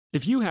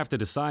If you have to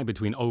decide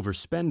between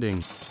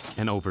overspending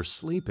and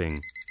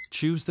oversleeping,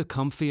 choose the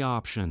comfy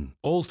option.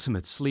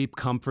 Ultimate sleep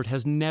comfort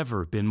has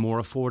never been more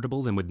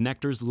affordable than with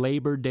Nectar's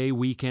Labor Day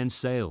weekend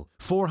sale.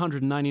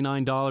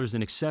 $499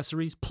 in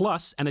accessories,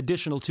 plus an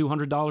additional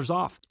 $200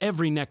 off.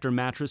 Every Nectar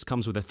mattress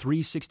comes with a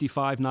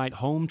 365-night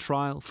home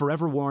trial,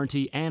 forever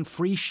warranty, and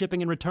free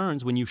shipping and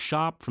returns when you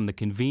shop from the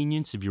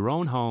convenience of your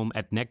own home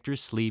at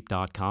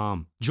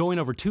NectarSleep.com. Join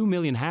over 2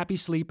 million happy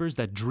sleepers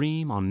that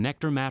dream on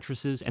Nectar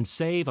mattresses and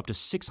save up to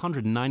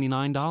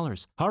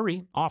 $699.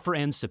 Hurry, offer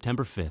ends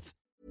September 5th.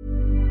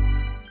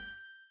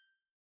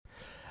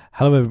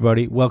 Hello,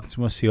 everybody. Welcome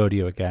to Musty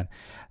Audio again.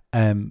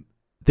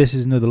 This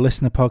is another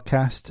listener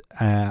podcast,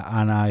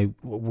 and I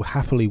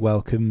happily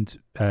welcomed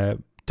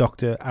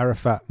Dr.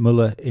 Arafat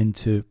Mulla in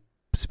to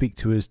speak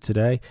to us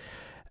today.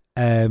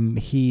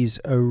 He's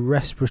a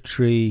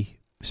respiratory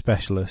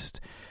specialist.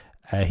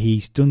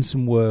 He's done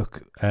some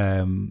work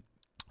when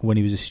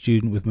he was a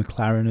student with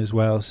McLaren as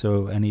well,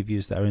 so any of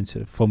you that are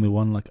into Formula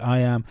One like I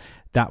am,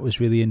 that was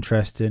really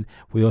interesting.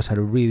 We also had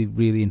a really,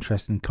 really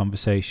interesting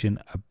conversation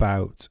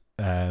about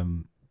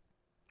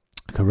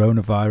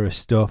coronavirus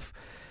stuff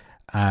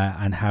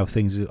and how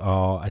things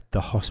are at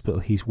the hospital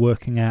he's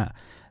working at,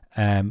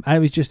 and it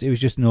was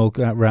just an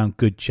all-round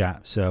good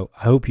chat. So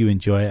I hope you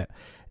enjoy it.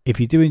 If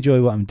you do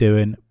enjoy what I'm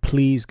doing,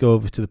 please go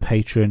over to the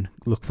Patreon,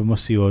 look for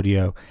Musty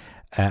Audio,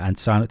 and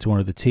sign up to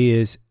one of the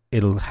tiers.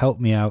 It'll help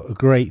me out a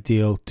great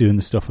deal doing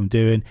the stuff I'm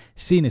doing,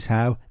 seeing as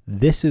how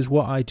this is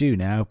what I do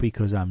now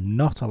because I'm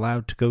not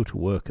allowed to go to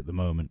work at the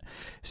moment.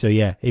 So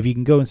yeah, if you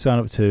can go and sign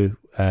up to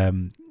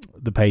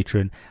the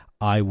Patreon,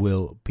 I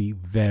will be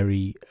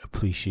very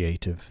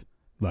appreciative.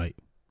 Like,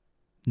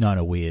 not in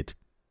a weird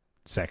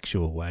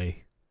sexual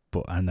way,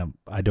 but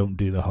I don't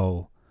do the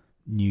whole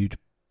nude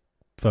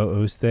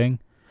photos thing.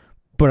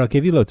 But I'll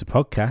give you loads of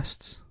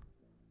podcasts.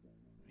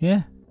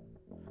 Yeah.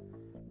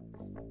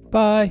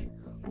 Bye.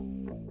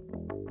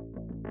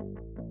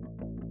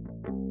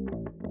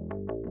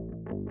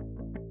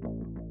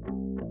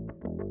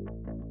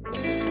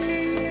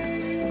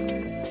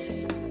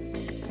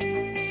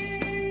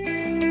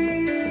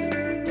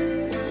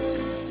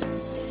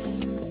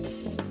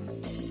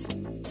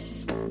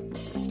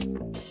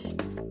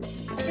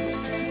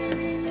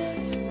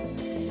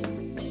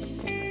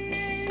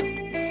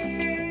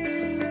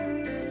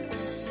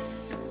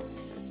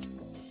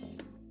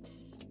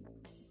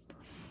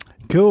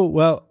 Cool.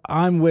 Well,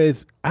 I'm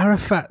with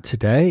Arafat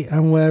today,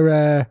 and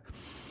we're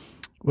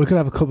gonna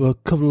have a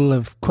couple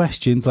of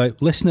questions,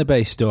 like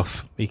listener-based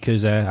stuff,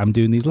 because I'm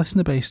doing these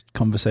listener-based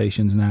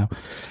conversations now.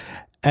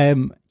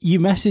 You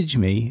messaged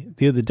me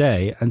the other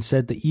day and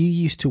said that you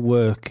used to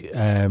work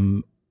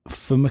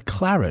for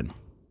McLaren.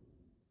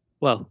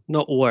 Well,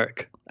 not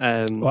work.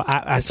 At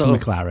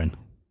McLaren.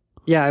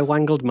 Yeah, I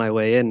wangled my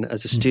way in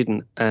as a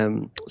student.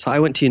 So I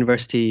went to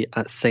university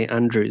at St.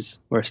 Andrews,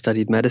 where I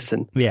studied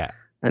medicine. Yeah.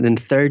 And in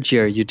third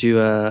year, you do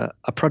a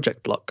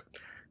project block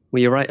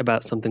where you write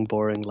about something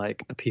boring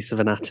like a piece of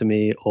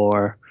anatomy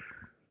or,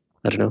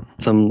 I don't know,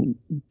 some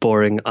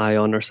boring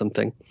ion or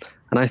something.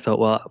 And I thought,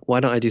 well, why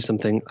don't I do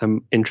something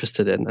I'm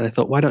interested in? And I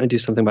thought, why don't I do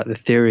something about the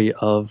theory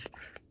of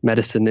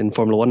medicine in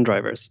Formula One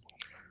drivers?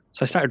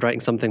 So I started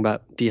writing something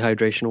about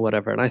dehydration or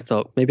whatever. And I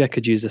thought maybe I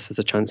could use this as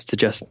a chance to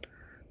just,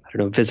 I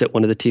don't know, visit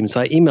one of the teams.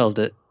 So I emailed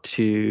it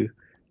to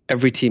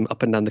every team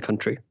up and down the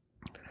country.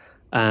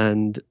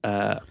 And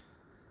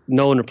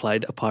no one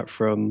replied apart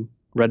from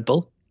Red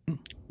Bull.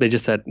 They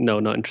just said, no,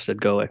 not interested,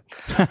 go away.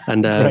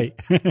 And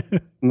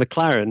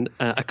McLaren,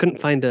 I couldn't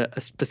find a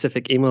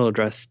specific email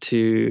address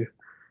to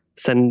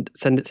send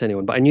it to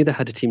anyone, but I knew they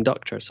had a team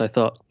doctor. So I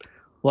thought,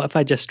 what if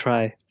I just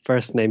try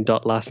first name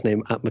dot last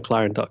name at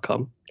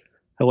McLaren.com?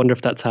 I wonder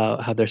if that's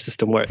how their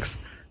system works.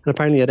 And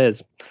apparently it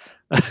is.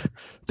 That's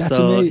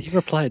so amazing. he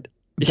replied.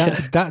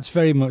 That's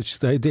very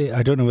much, I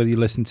don't know whether you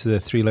listened to the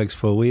 3 Legs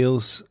 4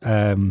 Wheels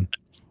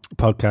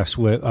podcast,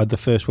 where the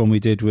first one we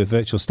did with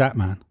Virtual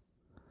Statman.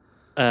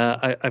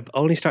 I've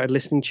only started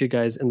listening to you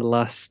guys in the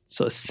last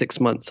sort of 6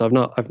 months, so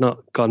I've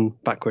not gone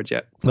backwards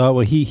yet. Oh,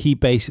 well, he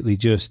basically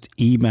just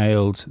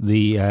emailed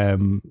the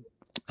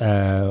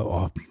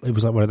it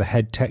was like one of the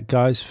head tech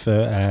guys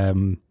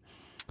for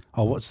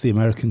what's the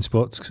American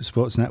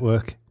sports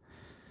network?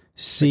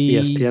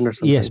 ESPN or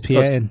something.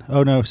 ESPN.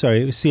 Oh no,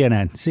 sorry, it was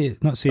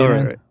CNN. Not CNN.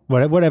 Oh, right.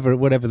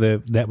 Whatever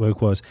the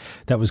network was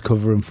that was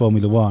covering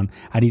Formula One,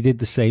 and he did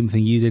the same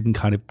thing you did and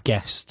kind of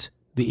guessed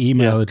the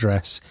email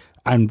address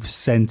and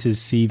sent his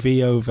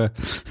CV over.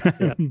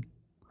 Yeah.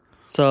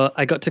 So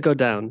I got to go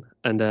down,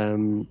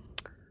 and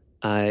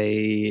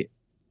I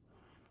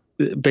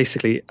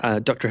basically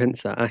Dr.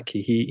 Hintsa,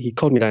 Aki, he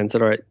called me down and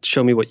said, "All right,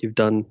 show me what you've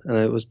done." And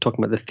I was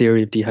talking about the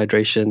theory of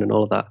dehydration and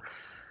all of that.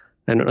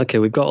 And okay,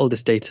 we've got all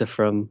this data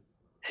from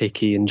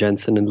Hickey and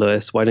Jensen and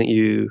Lewis. Why don't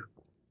you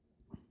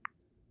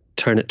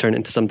turn it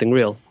into something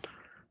real?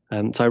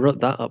 So I wrote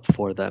that up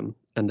for them,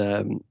 and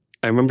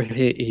I remember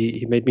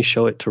he made me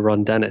show it to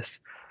Ron Dennis.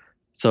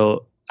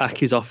 So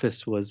Aki's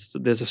office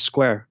there's a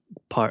square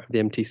part of the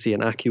MTC,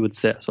 and Aki would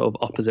sit sort of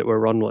opposite where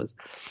Ron was.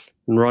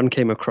 And Ron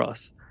came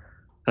across,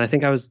 And I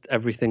think I was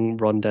everything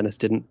Ron Dennis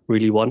didn't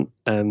really want.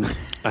 I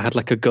had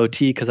like a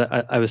goatee because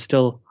I was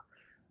still,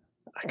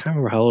 I can't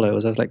remember how old I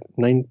was. I was like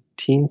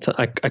 19. So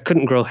I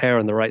couldn't grow hair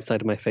on the right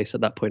side of my face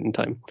at that point in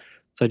time.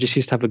 So I just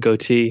used to have a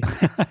goatee.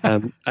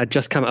 I'd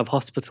just come out of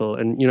hospital.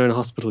 And, in a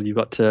hospital, you've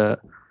got to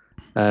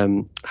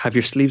have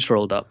your sleeves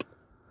rolled up.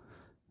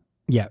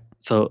 Yeah.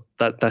 So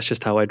that's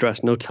just how I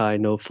dressed. No tie,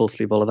 no full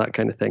sleeve, all of that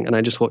kind of thing. And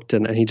I just walked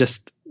in and he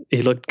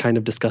looked kind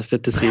of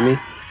disgusted to see me.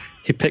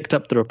 He picked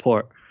up the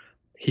report.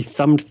 He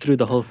thumbed through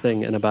the whole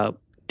thing in about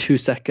 2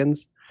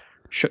 seconds,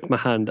 shook my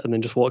hand, and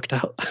then just walked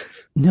out.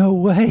 No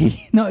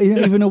way. Not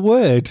even a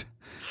word.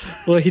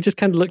 Well, he just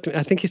kind of looked at me.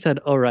 I think he said,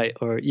 all right,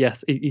 or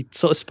yes. He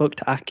sort of spoke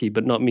to Aki,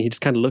 but not me. He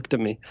just kind of looked at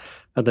me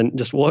and then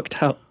just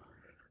walked out.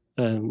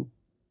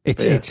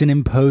 It's an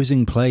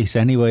imposing place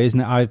anyway,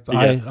 isn't it?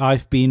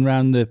 I've been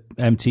around the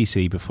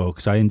MTC before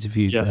because I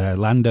interviewed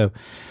Lando,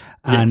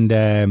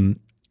 and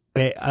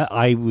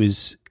I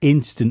was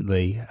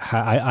instantly.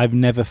 I've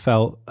never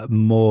felt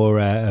more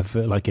of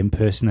like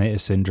impersonator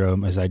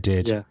syndrome as I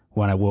did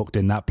when I walked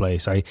in that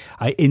place. I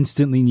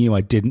instantly knew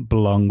I didn't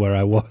belong where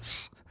I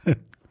was.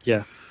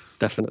 Yeah,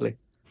 definitely.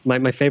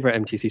 My favorite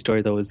MTC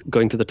story though was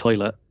going to the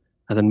toilet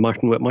and then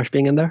Martin Whitmarsh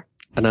being in there,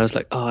 and I was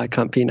like, oh, I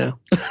can't pee now.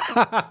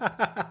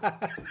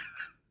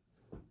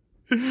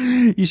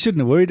 You shouldn't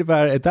have worried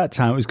about it at that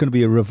time. It was going to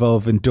be a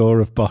revolving door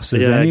of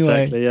bosses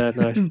anyway. Exactly. Yeah,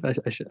 no,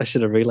 I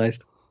should have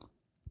realised.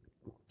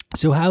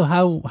 So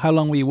how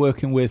long were you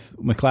working with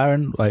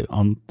McLaren, like,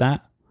 on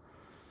that?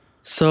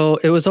 So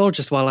it was all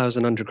just while I was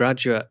an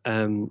undergraduate.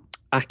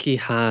 Aki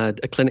had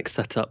a clinic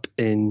set up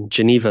in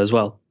Geneva as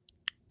well.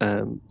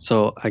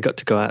 So I got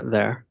to go out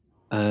there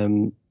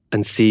and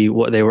see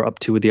what they were up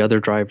to with the other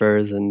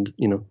drivers, and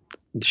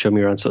show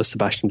me around sort of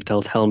Sebastian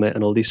Vettel's helmet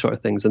and all these sort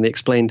of things. And they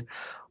explained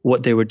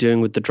what they were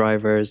doing with the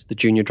drivers, the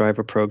junior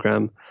driver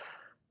program.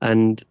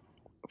 And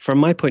from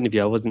my point of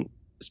view, I wasn't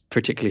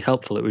particularly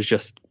helpful. It was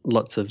just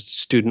lots of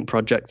student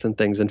projects and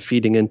things and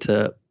feeding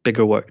into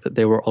bigger work that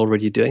they were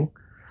already doing.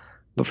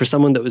 But for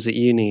someone that was at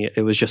uni,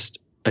 it was just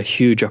a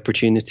huge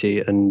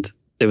opportunity. And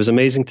it was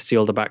amazing to see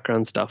all the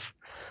background stuff.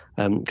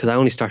 Because I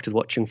only started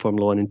watching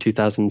Formula One in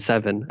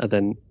 2007, and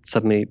then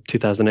suddenly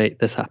 2008,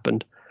 this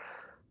happened.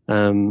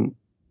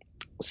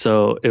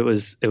 So it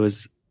was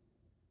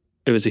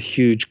a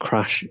huge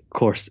crash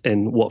course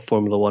in what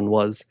Formula One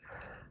was.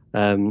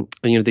 And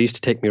they used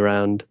to take me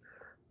around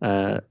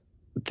the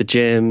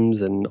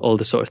gyms and all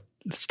the sort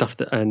of stuff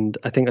and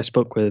I think I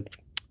spoke with,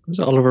 was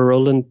it Oliver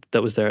Rowland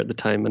that was there at the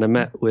time, and I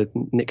met with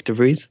Nick de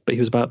Vries, but he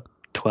was about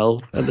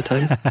 12 at the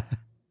time.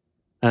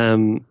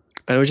 And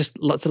it was just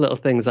lots of little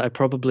things that I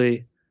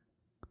probably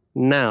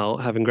now,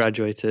 having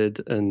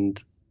graduated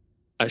and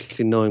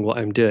actually knowing what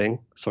I'm doing,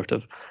 sort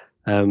of,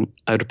 I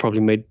would have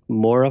probably made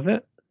more of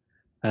it.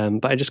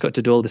 But I just got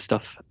to do all this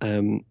stuff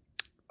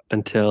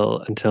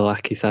until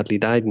Aki sadly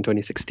died in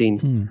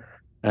 2016.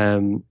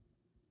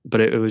 But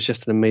it was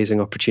just an amazing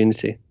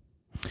opportunity.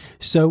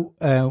 So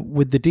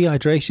with the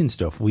dehydration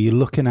stuff, were you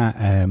looking at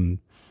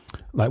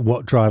like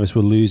what drivers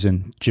were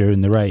losing during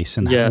the race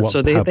and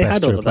so they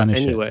had all of that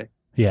anyway.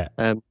 Yeah.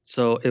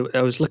 So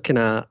I was looking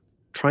at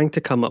trying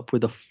to come up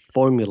with a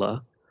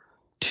formula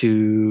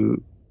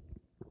to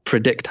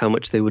predict how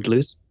much they would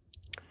lose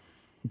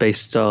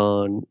based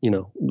on,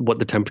 what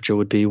the temperature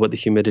would be, what the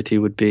humidity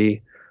would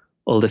be,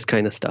 all this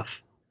kind of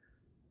stuff.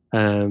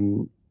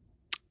 And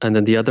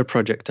then the other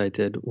project I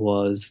did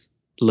was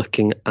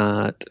looking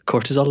at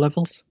cortisol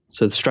levels,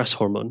 so the stress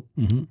hormone,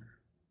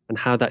 and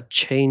how that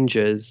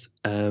changes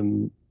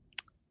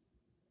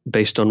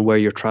based on where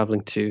you're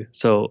traveling to.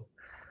 So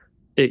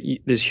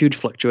there's huge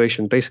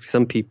fluctuation. Basically,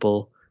 some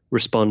people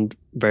respond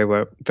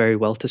very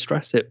well to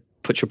stress. It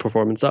puts your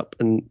performance up,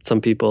 and some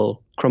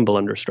people crumble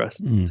under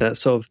stress. That's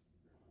sort of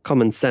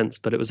common sense,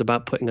 but it was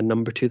about putting a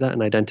number to that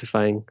and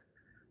identifying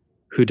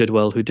who did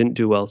well, who didn't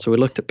do well. So we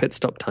looked at pit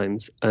stop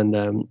times,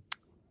 and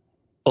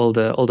all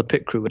the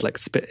pit crew would like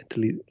spit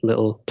into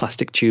little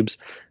plastic tubes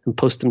and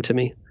post them to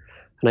me,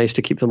 and I used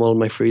to keep them all in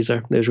my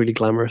freezer. It was really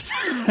glamorous.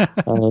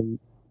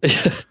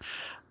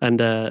 And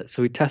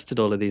so we tested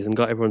all of these and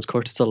got everyone's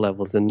cortisol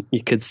levels, and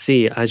you could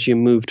see as you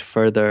moved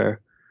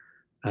further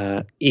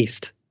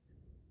east,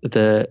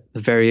 the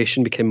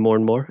variation became more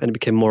and more, and it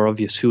became more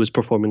obvious who was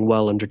performing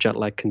well under jet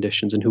lag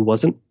conditions and who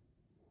wasn't.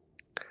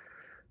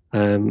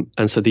 And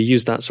so they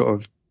used that sort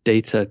of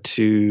data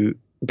to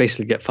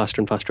basically get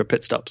faster and faster at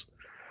pit stops.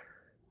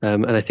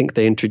 And I think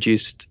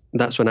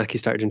that's when Aki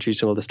started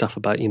introducing all the stuff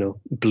about,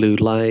 blue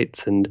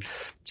lights and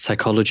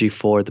psychology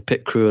for the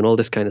pit crew and all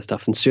this kind of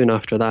stuff. And soon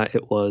after that,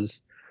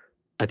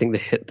 I think they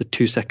hit the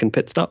 2-second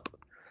pit stop.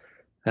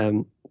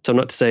 So I'm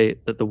not to say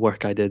that the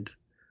work I did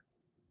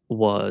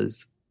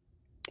was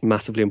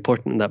massively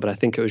important in that, but I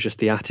think it was just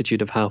the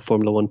attitude of how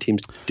Formula One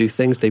teams do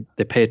things. They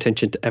pay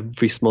attention to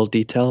every small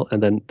detail,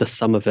 and then the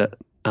sum of it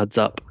adds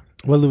up.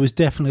 Well, there was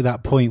definitely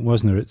that point,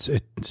 wasn't there?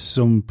 It's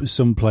some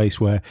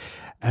place where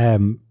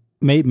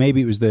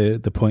maybe it was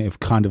the point of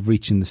kind of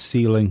reaching the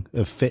ceiling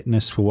of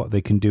fitness for what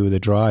they can do with a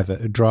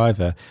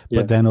driver.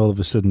 But then all of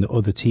a sudden, the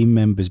other team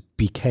members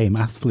became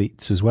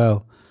athletes as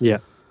well. Yeah,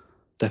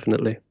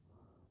 definitely.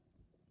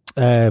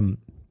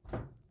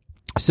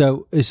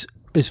 So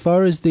as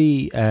far as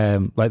the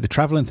like the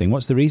traveling thing,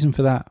 what's the reason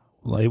for that?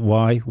 Like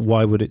why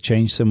would it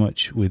change so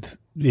much?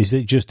 Is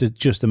it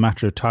just a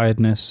matter of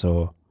tiredness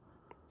or?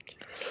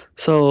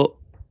 So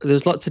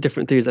there's lots of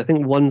different theories. I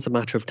think one's a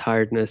matter of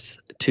tiredness.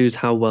 Two is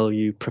how well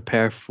you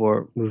prepare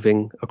for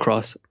moving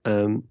across.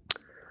 And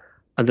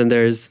then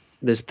there's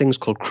things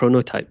called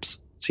chronotypes.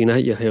 So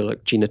you hear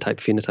like genotype,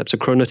 phenotype. So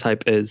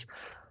chronotype is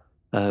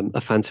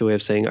a fancy way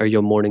of saying, are you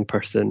a morning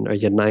person? Are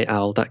you a night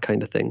owl? That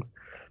kind of things.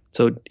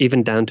 So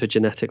even down to a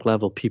genetic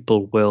level,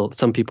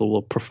 some people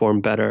will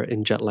perform better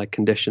in jet lag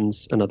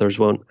conditions and others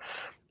won't.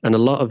 And a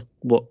lot of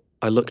what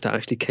I looked at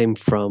actually came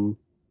from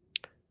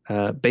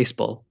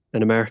baseball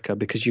in America,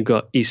 because you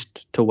got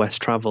east to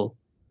west travel.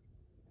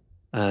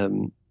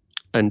 And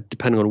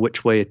depending on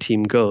which way a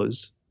team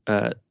goes,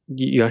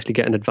 you actually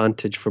get an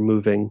advantage for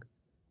moving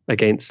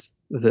against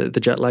the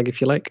jet lag,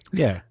 if you like.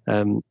 Yeah.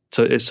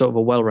 So it's sort of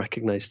a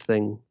well-recognized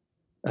thing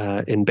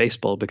in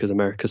baseball because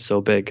America's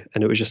so big,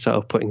 and it was just sort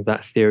of putting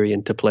that theory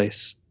into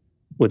place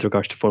with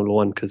regards to Formula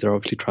One, because they're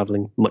obviously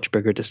traveling much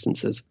bigger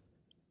distances.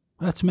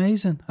 That's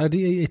amazing.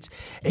 These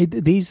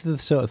are the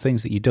sort of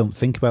things that you don't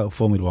think about with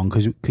Formula One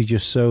because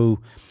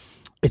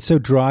it's so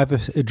driver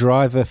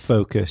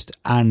focused,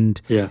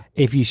 and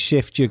if you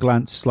shift your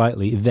glance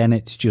slightly, then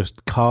it's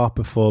just car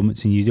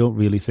performance, and you don't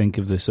really think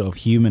of the sort of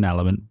human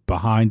element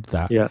behind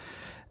that. Yeah.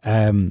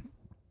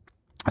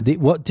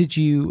 What did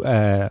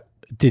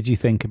you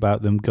think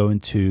about them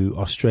going to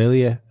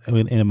Australia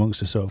in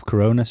amongst the sort of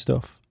Corona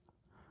stuff?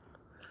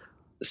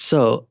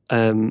 So,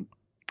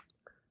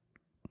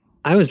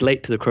 I was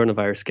late to the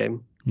coronavirus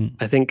game.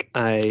 I think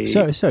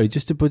Sorry,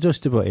 just to put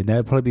in there,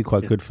 it'd probably be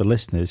quite good for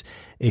listeners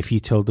if you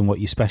told them what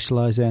you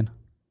specialise in.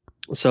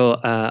 So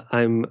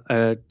I'm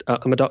a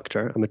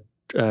doctor. I'm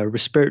a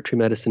respiratory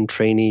medicine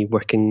trainee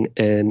working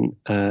in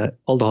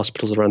all the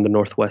hospitals around the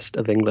northwest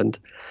of England.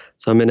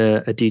 So I'm in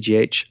a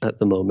DGH at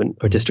the moment,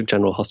 or District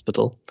General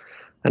Hospital,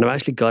 and I've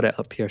actually got it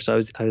up here. So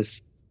I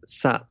was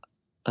sat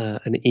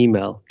an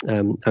email.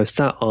 I was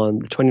sat on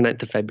the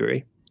 29th of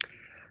February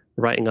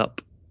writing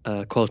up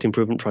a quality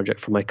improvement project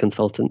for my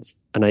consultants,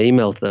 and I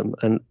emailed them,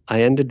 and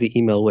I ended the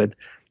email with,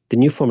 the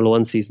new Formula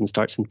One season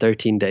starts in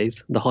 13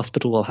 days. The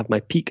hospital will have my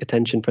peak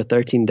attention for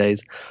 13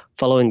 days.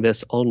 Following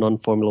this, all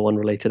non-Formula One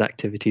related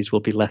activities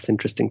will be less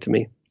interesting to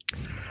me.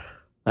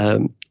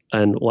 And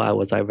wow,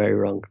 was I very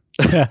wrong.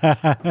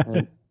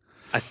 I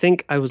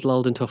think I was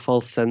lulled into a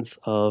false sense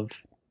of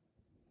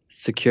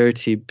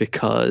security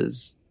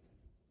because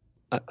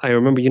I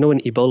remember, when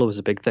Ebola was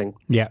a big thing.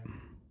 Yeah.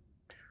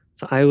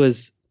 So I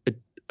was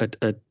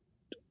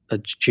a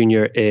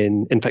junior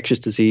in infectious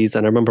disease,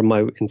 and I remember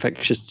my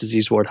infectious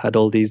disease ward had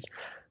all these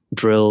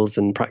drills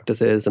and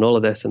practices and all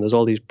of this, and there's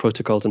all these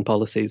protocols and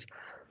policies.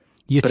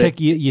 You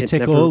tick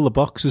all the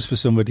boxes for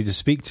somebody to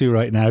speak to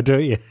right now,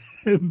 don't you?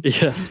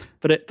 Yeah,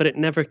 but it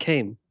never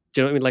came.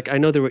 Do you know what I mean? Like, I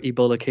know there were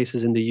Ebola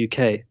cases in the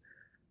UK,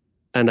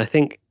 and I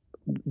think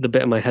the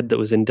bit of my head that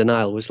was in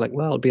denial was like,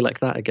 well, it'll be like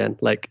that again.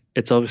 Like,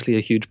 it's obviously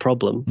a huge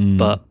problem,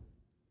 but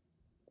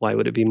why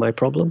would it be my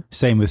problem?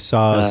 Same with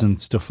SARS and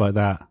stuff like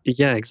that.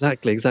 Yeah,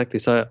 exactly.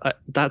 So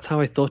that's how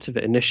I thought of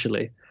it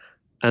initially.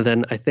 And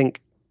then I think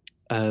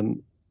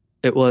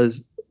it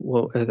was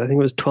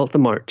 12th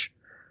of March.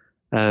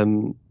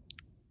 One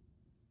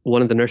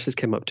of the nurses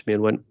came up to me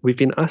and went, we've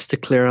been asked to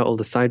clear out all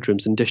the side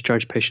rooms and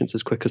discharge patients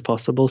as quick as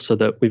possible so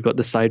that we've got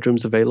the side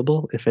rooms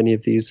available if any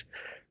of these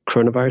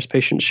coronavirus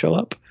patients show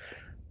up.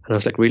 And I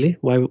was like, really?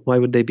 Why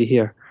would they be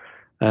here?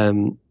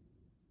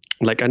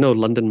 Like, I know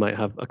London might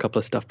have a couple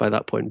of stuff by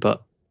that point,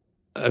 but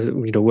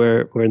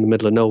we're in the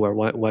middle of nowhere.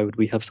 Why would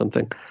we have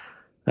something?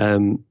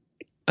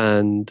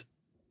 And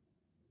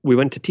we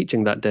went to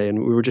teaching that day,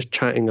 and we were just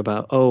chatting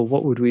about,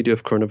 what would we do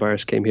if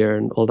coronavirus came here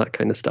and all that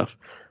kind of stuff.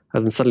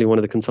 And then suddenly one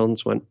of the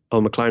consultants went,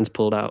 McLaren's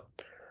pulled out.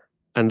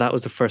 And that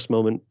was the first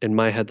moment in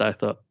my head that I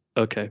thought,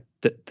 okay,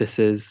 this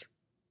is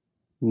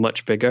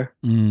much bigger.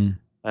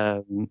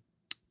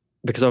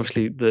 Because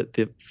obviously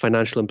the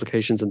financial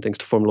implications and things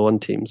to Formula One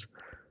teams,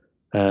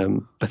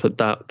 I thought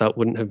that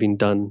wouldn't have been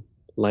done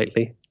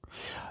lightly.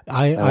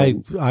 I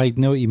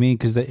know what you mean,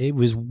 because it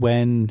was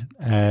when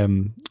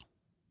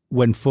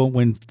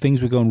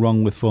things were going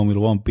wrong with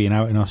Formula One being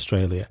out in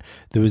Australia,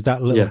 there was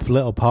that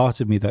little part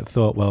of me that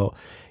thought, well,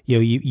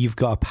 you've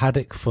got a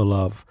paddock full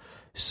of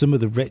some of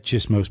the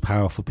richest, most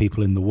powerful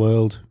people in the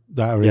world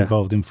that are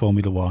involved in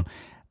Formula One.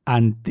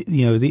 And,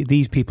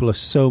 these people are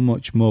so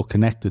much more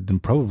connected than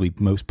probably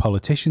most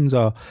politicians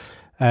are.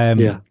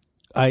 And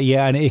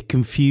it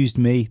confused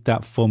me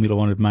that Formula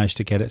One had managed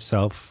to get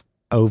itself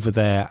over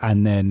there,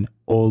 and then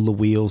all the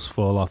wheels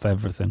fall off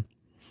everything.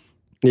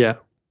 Yeah.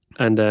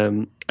 And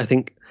I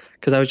think,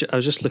 because I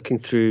was just looking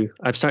through,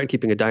 I've started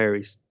keeping a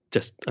diary,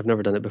 I've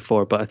never done it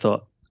before, but I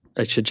thought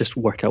I should just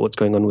work out what's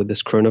going on with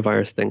this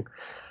coronavirus thing.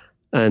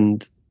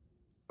 And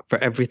for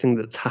everything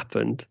that's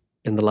happened,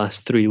 in the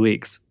last 3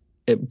 weeks,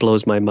 it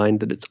blows my mind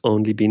that it's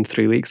only been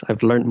 3 weeks.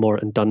 I've learned more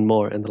and done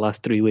more in the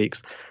last 3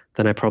 weeks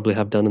than I probably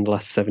have done in the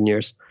last 7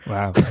 years.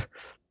 Wow.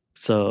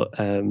 So,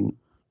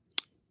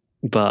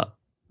 but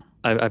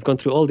I've gone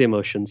through all the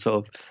emotions,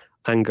 sort of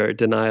anger,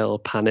 denial,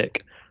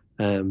 panic,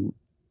 and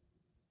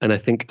I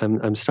think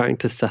I'm starting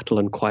to settle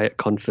in quiet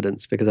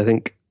confidence, because I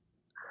think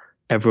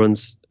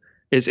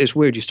it's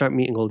weird. You start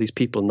meeting all these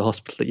people in the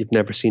hospital that you've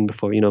never seen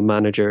before,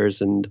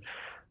 managers and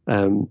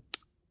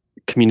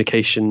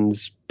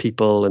communications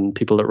people and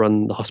people that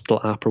run the hospital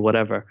app or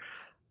whatever.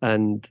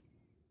 And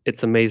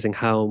it's amazing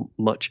how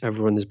much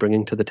everyone is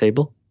bringing to the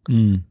table.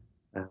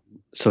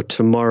 So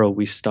tomorrow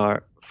we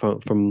start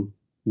from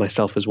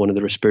myself as one of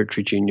the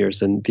respiratory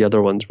juniors, and the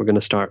other ones, we're going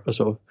to start a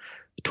sort of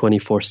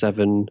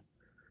 24/7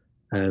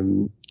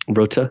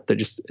 rota that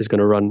just is going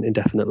to run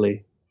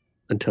indefinitely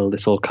until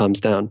this all calms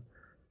down.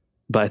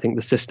 But I think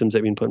the systems that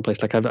have been put in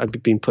place, like I've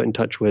been put in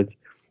touch with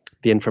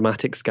the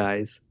informatics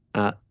guys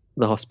at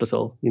the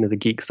hospital, the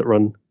geeks that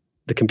run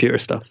the computer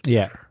stuff.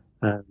 Yeah.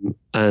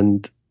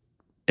 And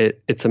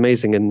it's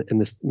amazing. In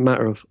this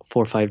matter of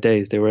 4 or 5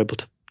 days, they were able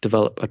to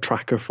develop a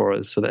tracker for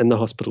us so that in the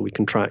hospital we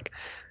can track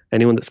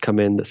anyone that's come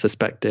in, that's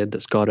suspected,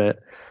 that's got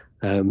it,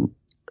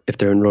 if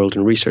they're enrolled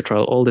in research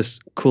trial, all this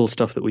cool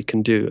stuff that we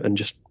can do and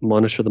just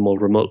monitor them all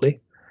remotely.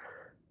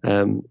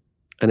 And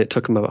it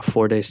took them about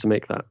 4 days to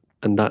make that.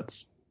 And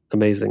that's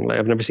amazing. Like,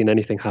 I've never seen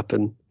anything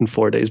happen in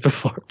 4 days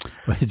before.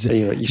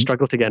 You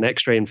struggle to get an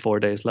X-ray in 4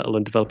 days, let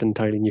alone develop an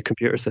entirely new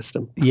computer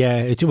system. Yeah,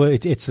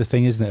 it's the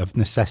thing, isn't it, of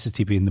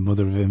necessity being the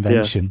mother of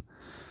invention. Yeah.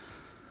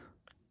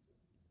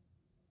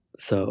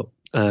 So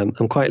I'm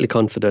quietly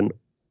confident,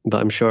 but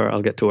I'm sure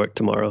I'll get to work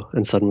tomorrow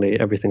and suddenly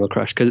everything will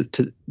crash. Because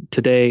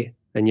today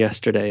and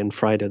yesterday and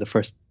Friday, the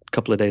first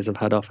couple of days I've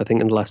had off, I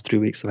think in the last 3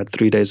 weeks I've had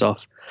 3 days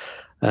off.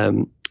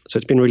 So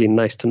it's been really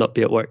nice to not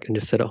be at work and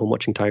just sit at home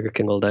watching Tiger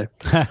King all day.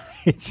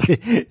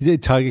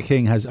 Tiger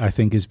King has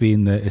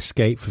been the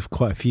escape for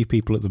quite a few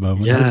people at the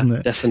moment, hasn't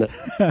it? Definitely.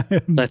 So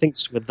I think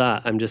with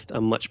that,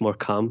 I'm much more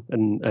calm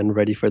and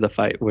ready for the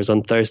fight. Whereas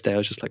on Thursday, I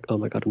was just like, oh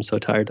my God, I'm so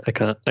tired. I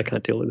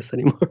can't deal with this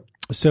anymore.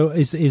 So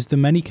is there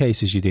many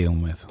cases you're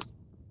dealing with?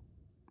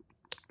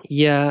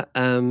 Yeah.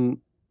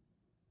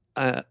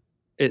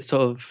 It's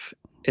sort of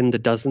in the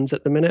dozens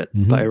at the minute,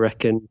 but I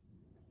reckon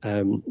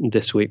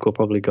this week we'll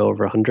probably go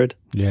over 100.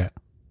 Yeah.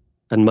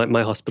 And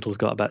my hospital's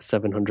got about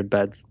 700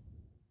 beds,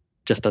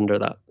 just under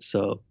that.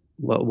 So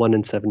 1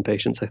 in 7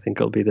 patients I think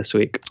it'll be this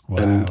week. Wow.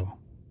 And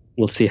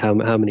we'll see how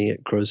many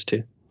it grows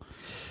to.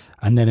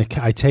 And then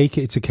I take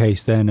it's a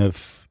case then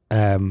of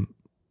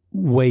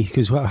wait,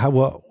 because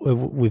what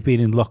we've been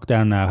in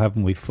lockdown now,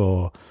 haven't we,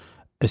 for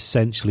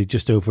essentially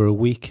just over a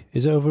week?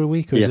 Is it over a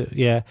week? Or is it?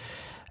 Yeah.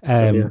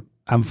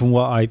 And from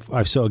what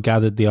I've sort of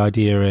gathered, the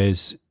idea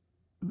is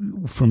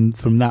from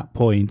that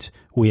point,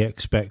 we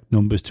expect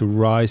numbers to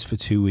rise for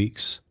 2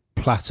 weeks,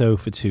 plateau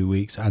for 2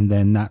 weeks, and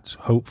then that's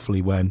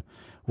hopefully when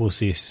we'll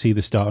see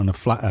the start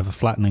of a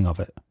flattening of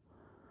it.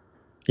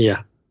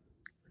 Yeah.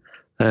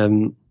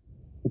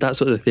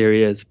 That's what the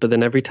theory is. But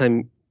then every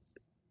time,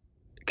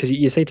 because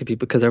you say to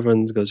people, because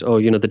everyone goes,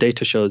 oh, the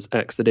data shows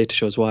X, the data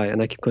shows Y.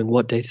 And I keep going,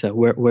 what data?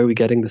 Where are we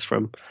getting this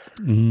from?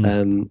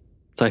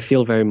 So I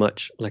feel very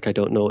much like I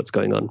don't know what's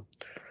going on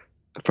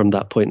from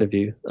that point of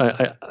view.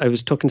 I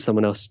was talking to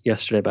someone else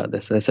yesterday about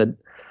this, and I said,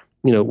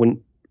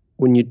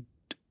 when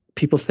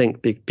people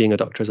think being a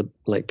doctor is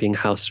like being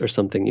house or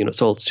something,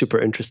 it's all super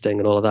interesting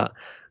and all of that,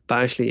 but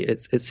actually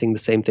it's seeing the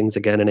same things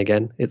again and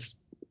again. It's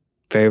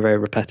very, very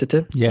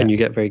repetitive, and you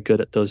get very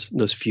good at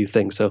those few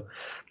things. So,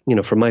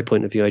 from my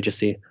point of view, I just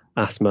see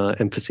asthma,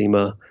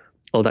 emphysema,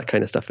 all that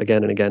kind of stuff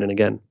again and again and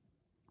again.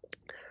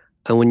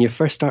 And when you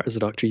first start as a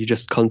doctor, you're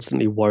just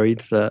constantly worried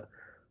that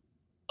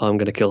I'm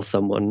going to kill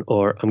someone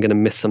or I'm going to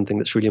miss something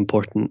that's really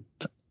important,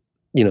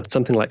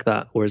 something like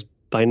that. Whereas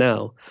by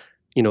now,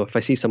 if I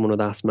see someone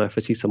with asthma, if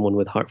I see someone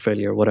with heart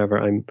failure or whatever,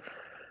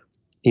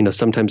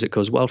 sometimes it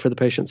goes well for the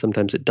patient,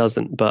 sometimes it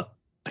doesn't, but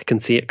I can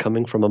see it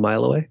coming from a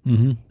mile away.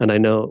 And I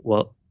know,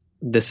 well,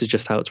 this is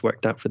just how it's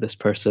worked out for this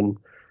person,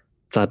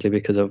 sadly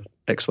because of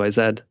X, Y,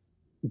 Z,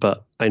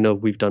 but I know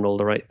we've done all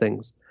the right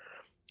things.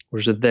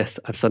 Whereas with this,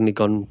 I've suddenly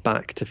gone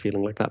back to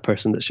feeling like that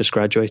person that's just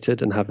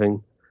graduated and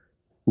having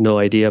no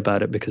idea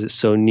about it because it's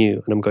so new.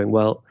 And I'm going,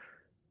 well,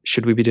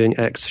 should we be doing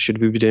X? Should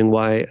we be doing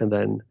Y? And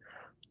then,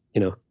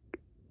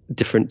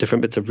 different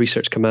bits of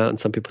research come out and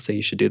some people say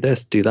you should do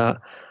this, do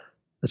that.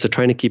 And so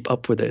trying to keep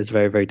up with it is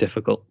very, very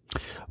difficult.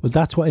 Well,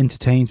 that's what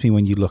entertains me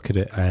when you look at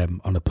it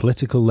on a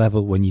political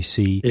level, when you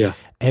see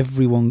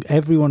everyone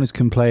is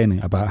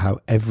complaining about how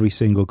every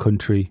single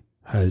country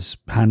has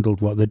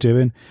handled what they're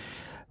doing.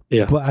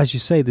 Yeah. But as you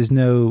say, there's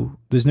no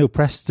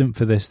precedent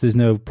for this. There's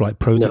no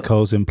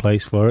protocols in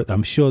place for it.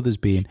 I'm sure there's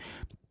been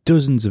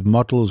dozens of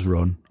models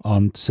run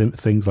on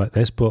things like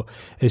this. But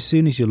as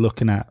soon as you're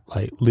looking at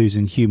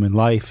losing human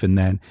life and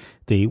then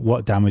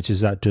what damages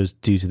that does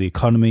do to the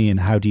economy and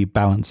how do you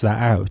balance that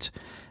out,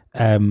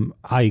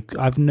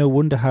 I've no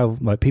wonder how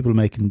people are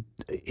making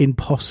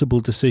impossible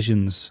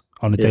decisions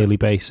on a daily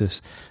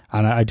basis,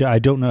 and I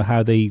don't know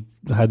how they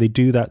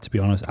do that, to be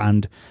honest,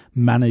 and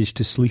manage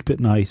to sleep at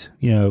night,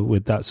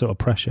 with that sort of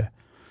pressure.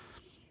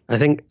 I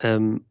think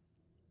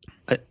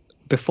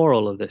before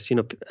all of this,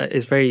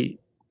 it's very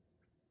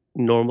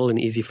normal and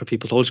easy for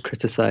people to always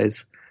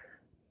criticize.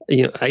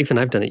 Even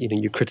I've done it.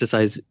 You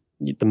criticize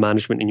the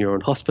management in your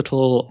own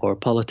hospital or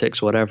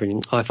politics or whatever.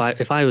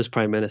 If I was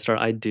prime minister,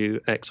 I'd do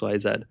X, Y,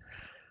 Z.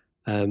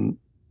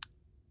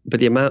 But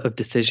the amount of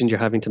decisions you're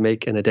having to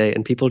make in a day,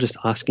 and people just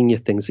asking you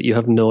things that you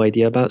have no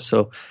idea about.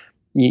 So,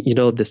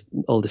 all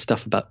this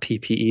stuff about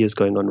PPE is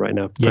going on right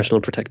now,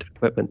 personal protective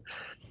equipment,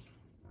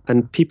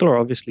 and people are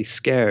obviously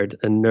scared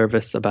and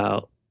nervous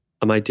about,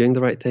 am I doing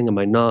the right thing? Am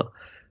I not?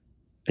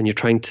 And you're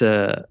trying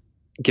to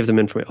give them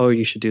information. Oh,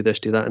 you should do this,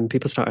 do that. And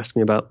people start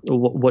asking about,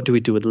 what do we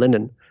do with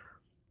linen?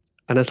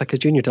 And as like a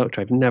junior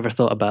doctor, I've never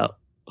thought about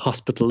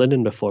hospital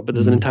linen before, but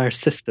there's an entire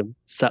system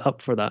set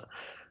up for that.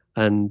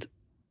 And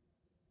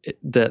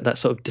that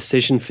sort of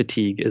decision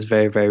fatigue is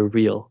very, very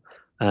real.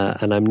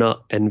 And I'm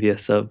not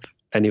envious of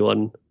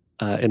anyone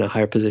in a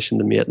higher position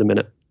than me at the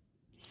minute.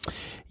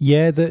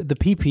 Yeah, the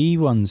PPE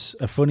one's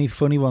a funny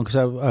one, because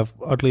I've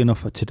oddly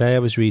enough, today I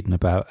was reading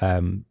about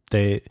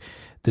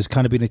there's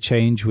kind of been a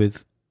change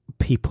with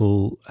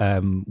people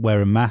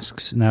wearing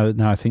masks. Now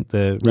I think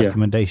the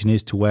recommendation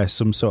is to wear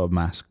some sort of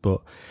mask,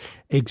 but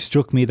it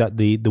struck me that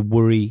the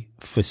worry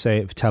for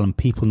telling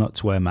people not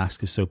to wear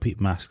masks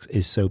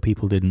is so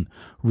people didn't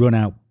run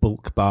out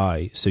bulk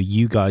buy, so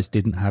you guys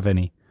didn't have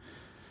any.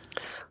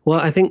 Well,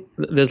 I think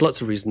there's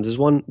lots of reasons.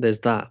 There's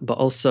that, but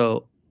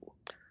also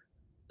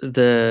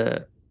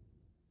the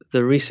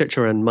research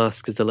around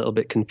masks is a little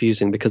bit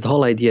confusing, because the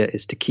whole idea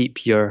is to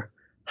keep your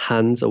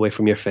hands away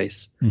from your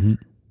face. Mm-hmm.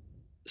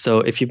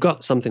 So if you've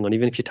got something on,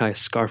 even if you tie a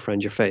scarf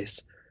around your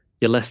face,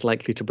 you're less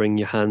likely to bring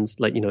your hands,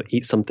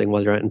 eat something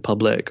while you're out in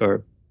public,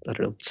 or, I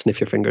don't know, sniff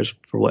your fingers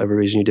for whatever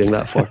reason you're doing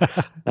that for.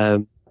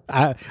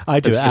 I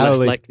do it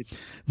hourly.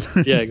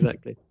 Yeah,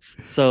 exactly.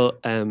 So,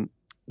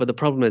 but the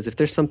problem is, if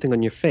there's something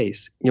on your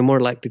face, you're more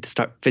likely to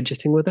start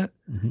fidgeting with it.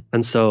 Mm-hmm.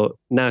 And so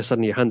now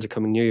suddenly your hands are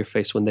coming near your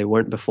face when they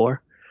weren't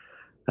before.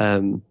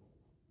 And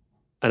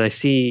I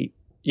see,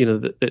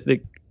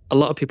 a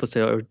lot of people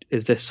say, "Oh,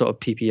 is this sort of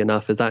PPE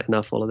enough? Is that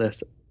enough? All of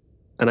this?"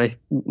 And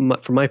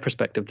from my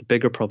perspective, the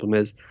bigger problem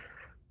is,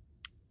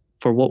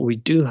 for what we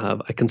do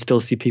have, I can still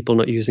see people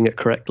not using it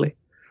correctly.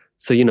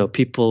 So,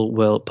 people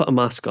will put a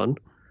mask on,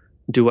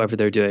 do whatever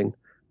they're doing,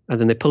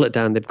 and then they pull it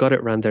down. They've got it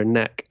around their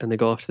neck, and they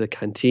go off to the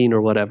canteen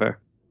or whatever.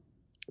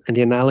 And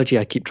the analogy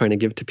I keep trying to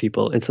give to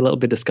people, it's a little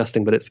bit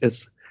disgusting, but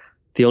it's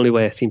the only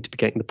way I seem to be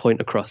getting the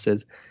point across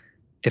is,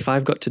 if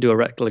I've got to do a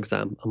rectal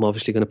exam, I'm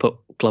obviously going to put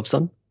gloves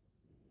on.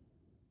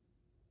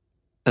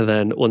 And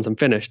then once I'm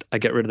finished, I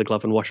get rid of the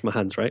glove and wash my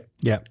hands, right?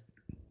 Yeah.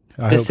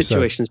 This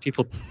situation is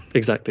people,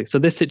 exactly. So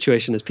this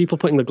situation is people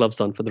putting the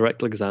gloves on for the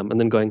rectal exam and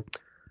then going,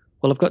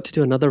 well, I've got to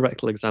do another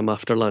rectal exam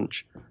after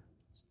lunch,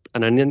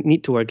 and I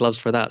need to wear gloves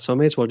for that. So I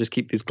may as well just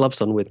keep these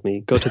gloves on with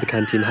me, go to the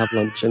canteen, have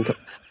lunch, and go.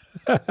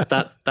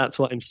 That's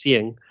what I'm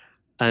seeing.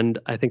 And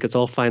I think it's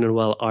all fine and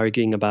well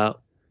arguing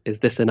about,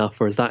 is this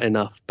enough or is that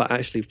enough? But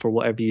actually, for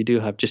whatever you do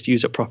have, just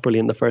use it properly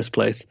in the first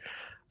place.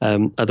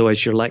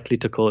 Otherwise, you're likely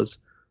to cause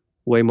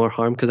way more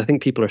harm, because I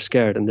think people are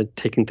scared and they're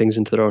taking things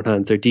into their own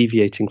hands. They're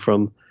deviating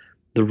from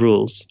the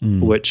rules,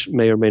 which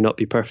may or may not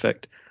be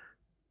perfect.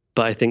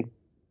 But I think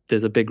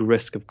there's a big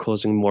risk of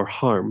causing more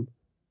harm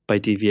by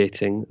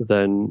deviating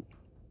than,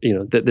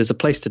 there's a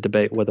place to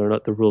debate whether or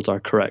not the rules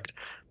are correct.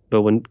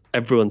 But when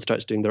everyone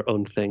starts doing their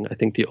own thing, I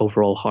think the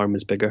overall harm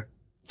is bigger.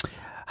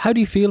 How do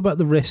you feel about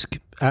the risk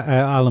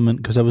element?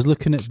 Because I was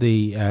looking at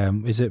the,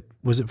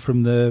 was it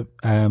from the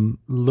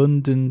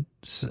London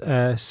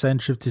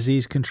Centre of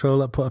Disease Control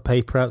that put a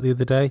paper out the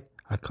other day?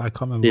 I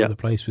can't remember what the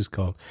place was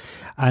called.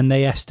 And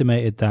they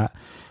estimated that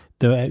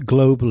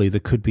globally there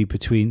could be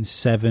between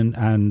 7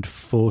 and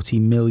 40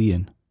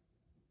 million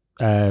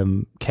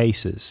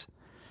cases.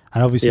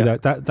 And obviously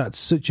that's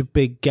such a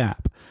big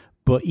gap.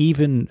 But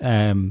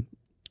even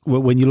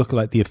when you look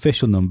at the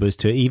official numbers,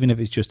 to even if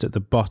it's just at the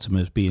bottom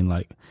as being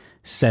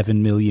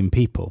 7 million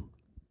people,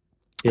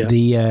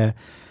 the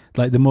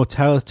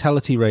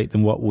mortality rate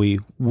than what we're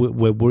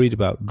worried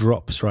about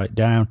drops right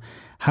down.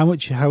 How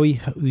are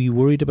you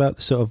worried about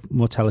the sort of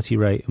mortality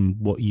rate and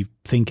what you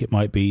think it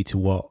might be to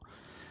what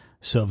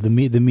sort of the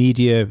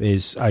media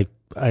is? I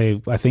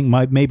think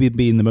might maybe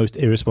being the most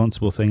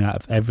irresponsible thing out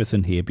of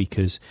everything here,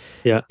 because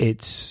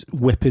it's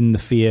whipping the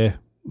fear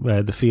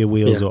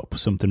wheels up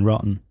something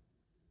rotten.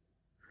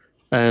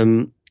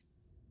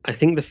 I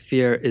think the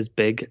fear is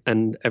big,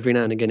 and every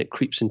now and again it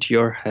creeps into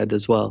your head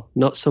as well.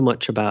 Not so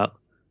much about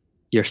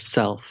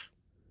yourself,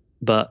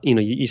 but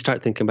you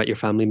start thinking about your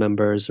family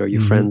members or your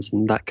friends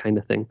and that kind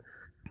of thing.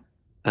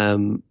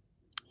 And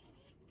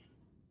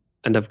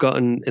I've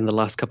gotten in the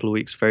last couple of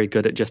weeks very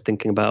good at just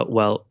thinking about,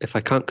 well, if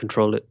I can't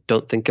control it,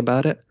 don't think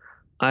about it.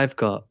 I've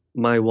got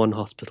my one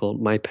hospital,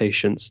 my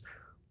patients.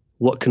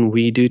 What can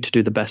we do to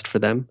do the best for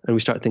them? And we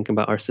start thinking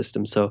about our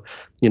system. So,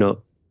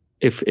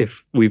 if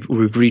we've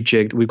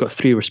rejigged, we've got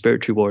 3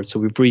 respiratory wards, so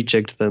we've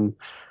rejigged them.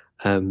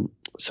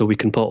 So we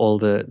can put all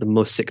the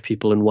most sick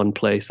people in one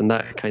place and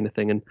that kind of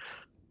thing. And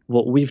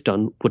what we've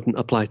done wouldn't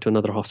apply to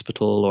another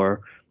hospital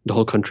or the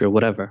whole country or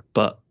whatever,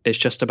 but it's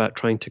just about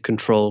trying to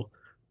control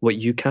what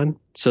you can,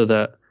 so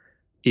that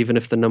even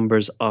if the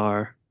numbers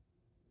are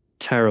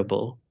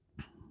terrible,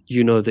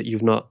 you know that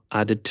you've not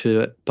added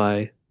to it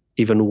by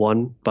even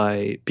one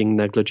by being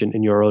negligent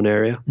in your own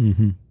area.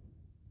 Mm-hmm.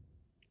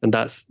 And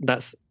that's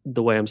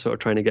the way I'm sort of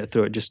trying to get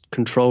through it. Just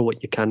control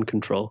what you can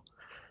control,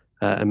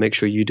 and make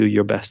sure you do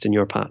your best in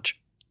your patch.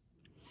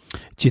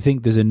 Do you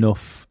think there's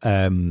enough,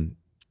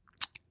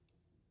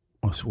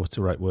 what's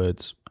the right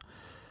words?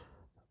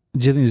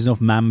 Do you think there's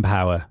enough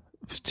manpower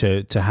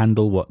to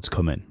handle what's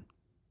coming?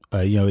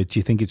 Do you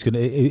think is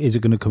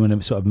it going to come in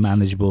a sort of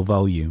manageable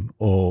volume,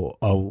 or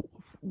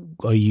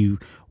are you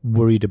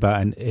worried about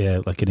an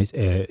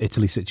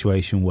Italy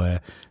situation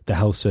where the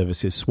health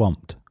service is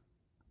swamped?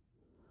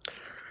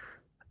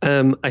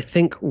 I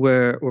think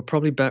we're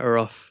probably better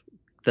off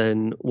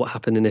than what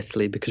happened in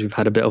Italy because we've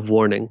had a bit of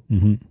warning.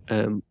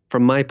 Mm-hmm.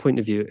 From my point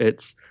of view,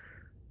 it's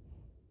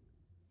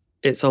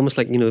almost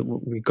like,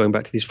 we're going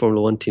back to these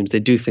Formula One teams.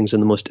 They do things in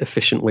the most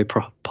efficient way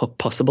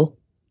possible.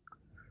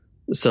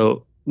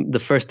 So the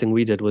first thing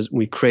we did was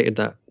we created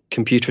that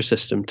computer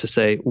system to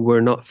say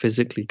we're not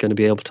physically going to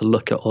be able to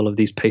look at all of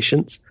these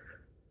patients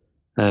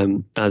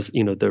as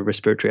the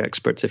respiratory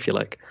experts, if you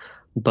like,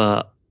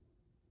 but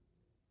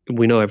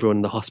we know everyone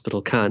in the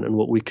hospital can, and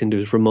what we can do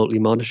is remotely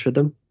monitor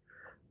them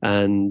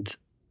and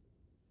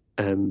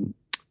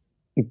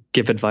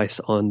give advice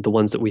on the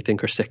ones that we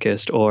think are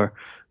sickest, or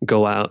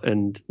go out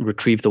and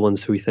retrieve the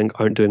ones who we think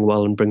aren't doing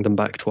well and bring them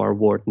back to our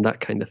ward and that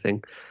kind of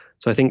thing.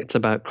 So I think it's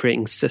about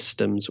creating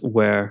systems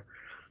where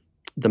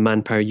the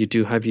manpower you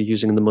do have, you're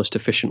using in the most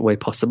efficient way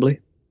possibly.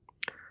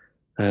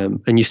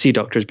 And you see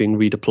doctors being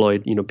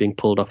redeployed, being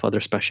pulled off other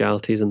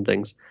specialities and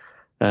things.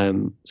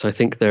 So I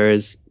think there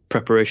is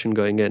preparation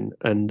going in,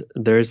 and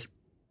there's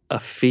a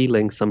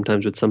feeling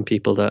sometimes with some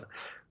people that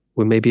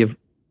we maybe have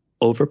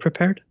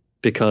over-prepared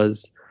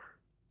because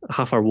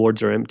half our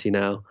wards are empty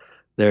now.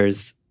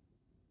 There's,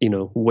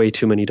 way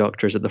too many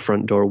doctors at the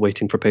front door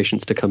waiting for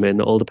patients to come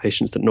in. All the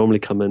patients that normally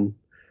come in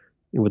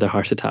with their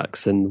heart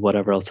attacks and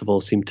whatever else have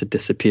all seemed to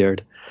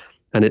disappeared.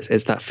 And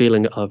it's that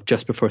feeling of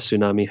just before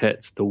tsunami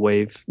hits, the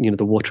wave,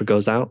 the water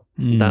goes out.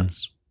 Mm.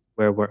 That's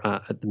where we're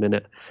at the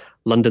minute.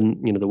 London,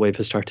 the wave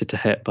has started to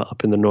hit, but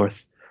up in the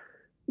north,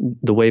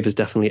 the wave is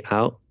definitely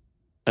out,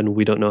 and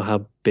we don't know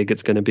how big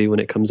it's going to be when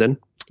it comes in.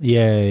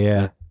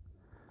 Yeah.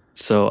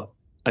 So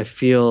I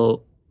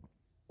feel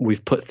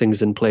we've put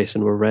things in place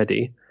and we're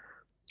ready.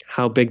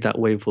 How big that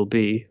wave will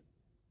be,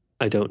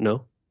 I don't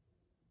know.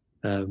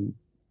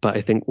 But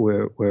I think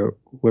we're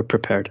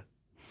prepared.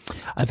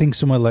 I think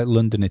somewhere like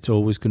London, it's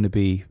always going to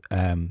be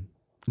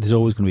there's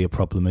always going to be a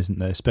problem, isn't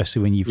there?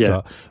 Especially when you've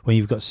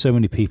got so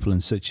many people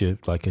in such a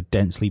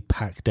densely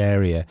packed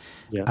area,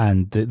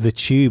 and the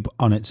tube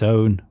on its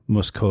own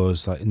must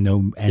cause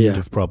no end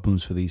of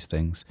problems for these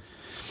things.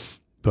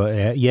 But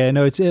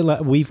it's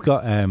we've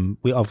got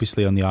we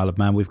obviously on the Isle of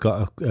Man we've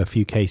got a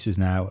few cases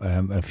now,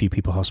 a few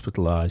people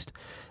hospitalised.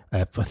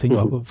 I think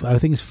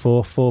it's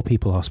four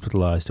people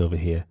hospitalised over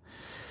here,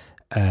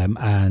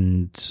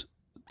 and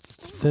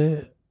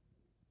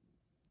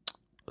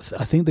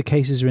I think the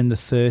cases are in the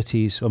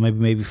 30s or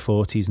maybe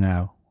 40s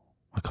now.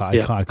 I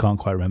can't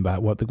quite remember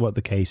what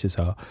the cases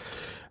are,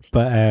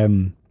 but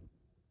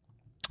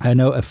I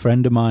know a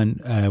friend of mine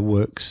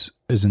works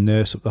as a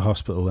nurse at the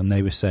hospital, and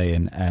they were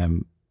saying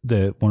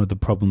one of the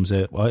problems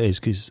is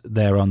because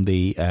they're on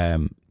the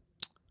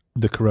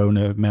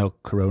male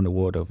corona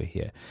ward over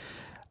here.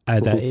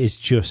 That is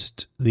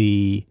just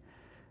the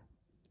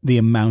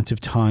amount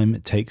of time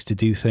it takes to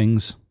do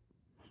things.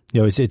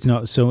 It's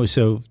not so.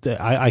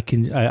 I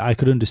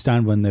could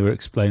understand when they were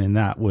explaining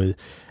that with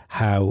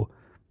how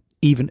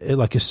even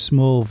a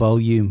small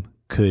volume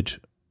could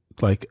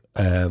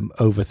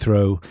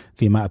overthrow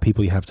the amount of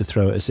people you have to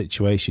throw at a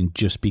situation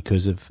just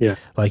because of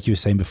like you were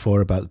saying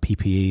before about the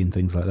PPE and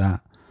things like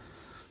that.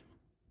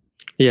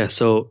 Yeah.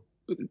 So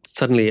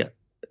suddenly,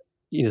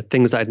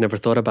 things that I'd never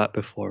thought about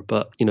before.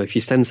 But if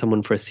you send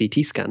someone for a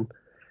CT scan,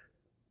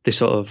 they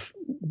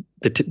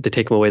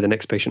take them away. The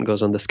next patient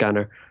goes on the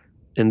scanner.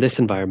 In this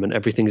environment,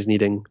 everything is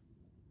needing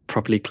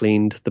properly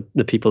cleaned.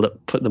 The people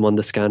that put them on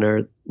the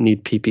scanner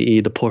need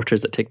PPE. The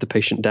porters that take the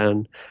patient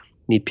down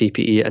need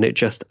PPE, and it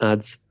just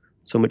adds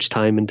so much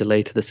time and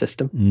delay to the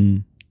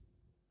system.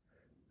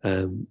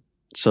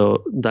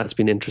 So that's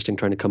been interesting,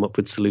 trying to come up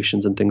with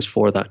solutions and things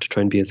for that to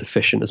try and be as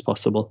efficient as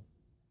possible.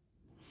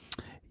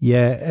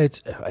 Yeah,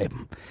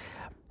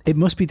 it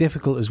must be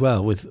difficult as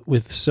well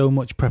with so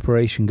much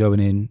preparation going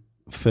in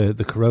for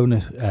the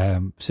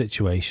corona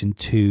situation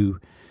to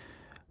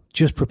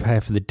just prepare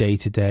for the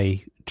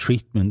day-to-day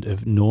treatment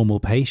of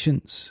normal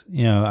patients.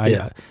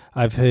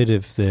 I've heard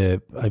of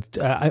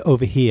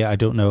over here, I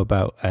don't know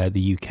about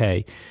the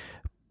UK,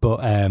 but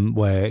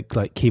where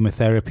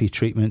chemotherapy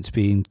treatments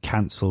being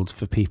cancelled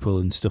for people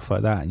and stuff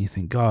like that, and you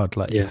think, God,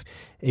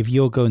 if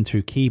you're going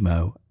through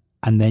chemo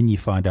and then you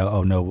find out,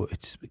 oh no,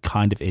 it's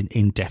kind of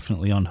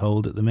indefinitely on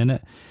hold at the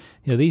minute,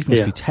 these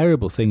must be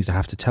terrible things to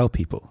have to tell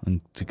people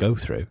and to go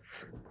through.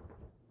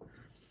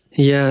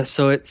 Yeah,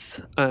 so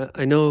it's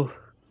I know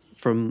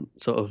from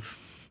sort of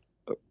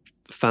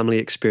family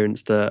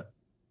experience that,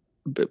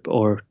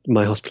 or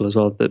my hospital as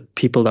well, that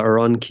people that are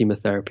on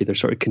chemotherapy, they're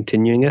sort of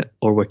continuing it,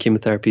 or where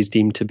chemotherapy is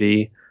deemed to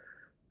be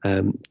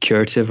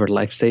curative or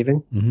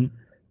life-saving.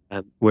 Mm-hmm.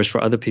 Whereas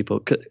for other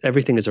people,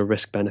 everything is a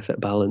risk-benefit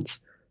balance,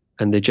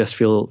 and they just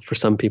feel, for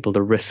some people,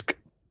 the risk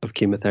of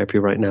chemotherapy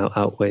right now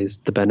outweighs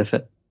the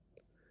benefit.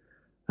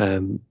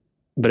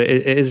 But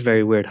it is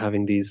very weird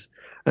having these.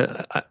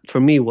 For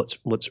me, what's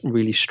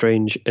really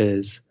strange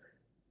is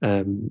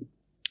the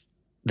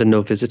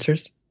no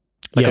visitors.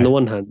 Like on the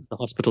one hand, the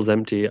hospital's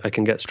empty. I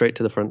can get straight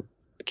to the front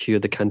queue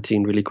of the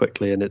canteen really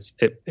quickly, and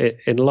it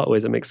in a lot of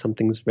ways it makes some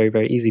things very,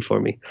 very easy for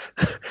me.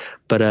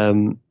 But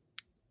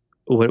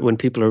when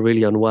people are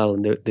really unwell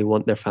and they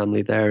want their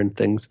family there and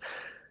things,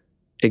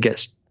 it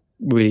gets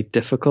really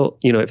difficult.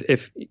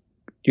 If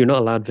you're not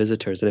allowed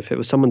visitors, and if it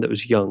was someone that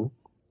was young,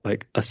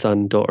 like a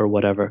son, daughter,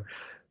 whatever,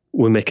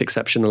 we make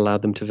exception and allow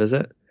them to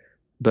visit.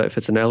 But if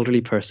it's an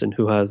elderly person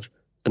who has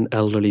an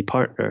elderly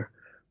partner,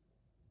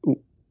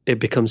 it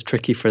becomes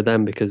tricky for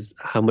them, because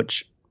how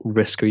much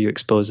risk are you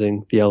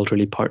exposing the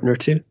elderly partner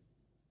to?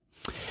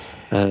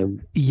 I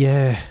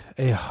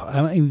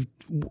mean,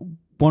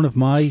 one of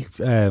my,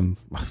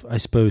 I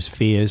suppose,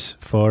 fears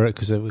for it,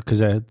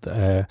 because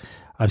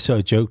I've sort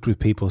of joked with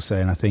people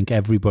saying I think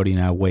everybody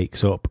now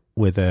wakes up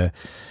with out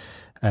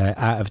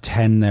of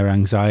 10, their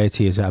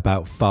anxiety is at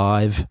about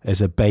 5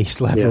 as a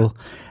base level.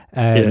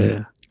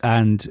 And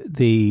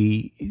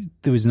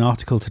there was an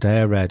article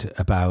today I read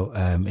about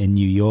in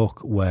New York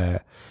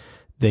where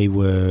they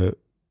were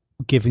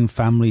giving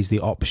families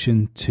the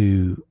option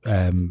to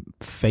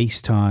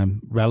FaceTime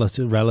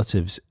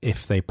relatives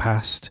if they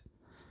passed,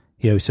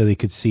 so they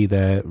could see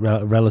their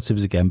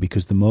relatives again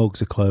because the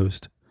morgues are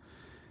closed.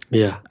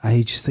 Yeah,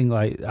 I just think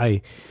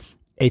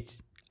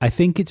I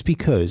think it's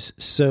because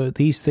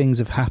these things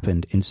have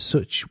happened in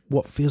such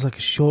what feels like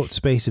a short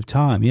space of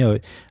time.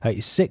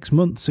 6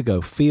 months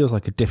ago feels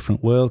like a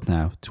different world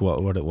now to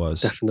what it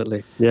was.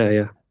 Definitely,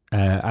 yeah.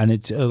 And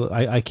it's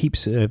I keep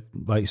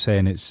like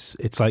saying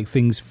it's like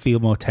things feel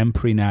more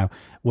temporary now,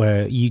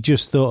 where you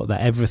just thought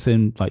that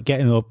everything, like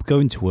getting up,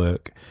 going to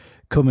work,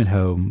 coming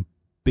home,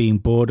 being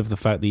bored of the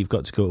fact that you've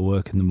got to go to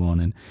work in the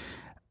morning.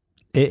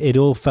 It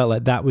all felt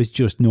like that was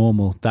just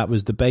normal. That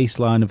was the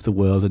baseline of the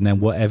world, and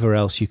then whatever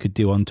else you could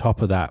do on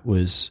top of that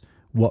was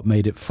what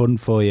made it fun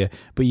for you.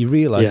 But you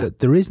realise that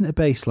there isn't a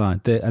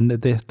baseline, and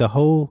the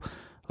whole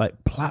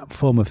like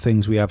platform of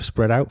things we have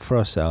spread out for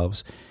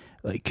ourselves,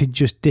 like, could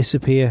just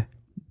disappear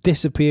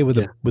with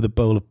a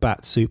bowl of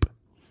bat soup.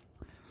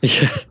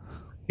 Yeah,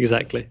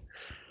 exactly.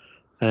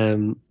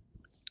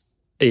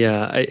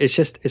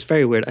 It's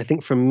very weird. I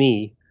think for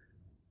me,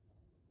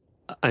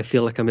 I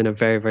feel like I'm in a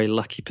very, very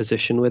lucky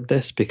position with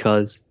this,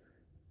 because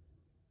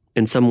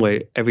in some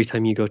way, every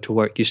time you go to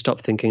work, you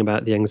stop thinking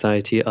about the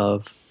anxiety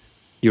of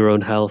your own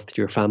health,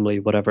 your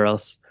family, whatever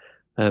else,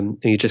 and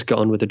you just get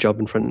on with the job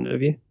in front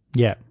of you.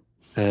 Yeah.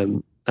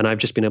 And I've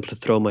just been able to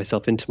throw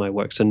myself into my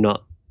work, so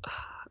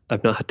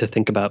I've not had to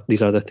think about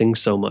these other things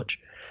so much.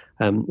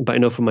 But I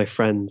know from my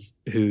friends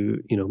who,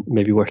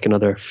 maybe work in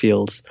other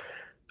fields,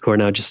 who are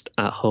now just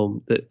at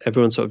home, that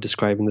everyone's sort of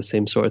describing the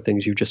same sort of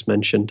things you just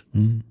mentioned.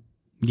 Mm.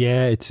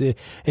 Yeah,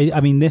 I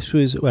mean, this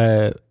will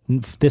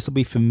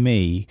be for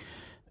me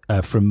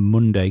from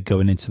Monday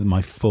going into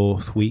my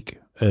 4th week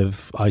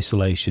of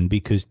isolation,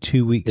 because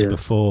 2 weeks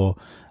before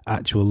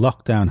actual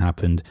lockdown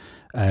happened,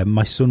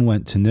 my son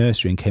went to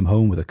nursery and came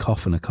home with a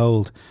cough and a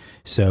cold.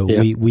 So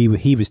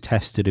he was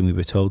tested and we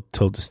were told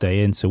to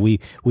stay in. So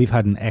we've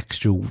had an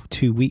extra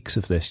 2 weeks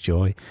of this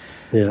joy.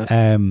 Yeah.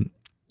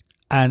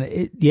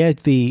 And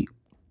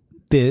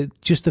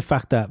just the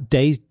fact that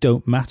days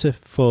don't matter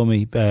for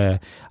me.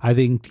 I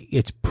think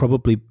it's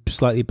probably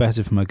slightly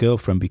better for my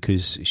girlfriend,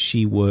 because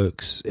she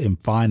works in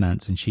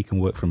finance and she can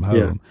work from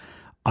home.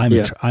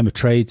 Yeah. I'm a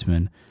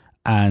tradesman,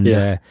 and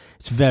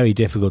it's very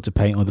difficult to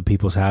paint other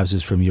people's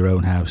houses from your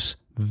own house.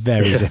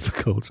 Very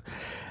difficult.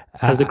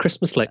 Has the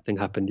Christmas light thing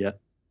happened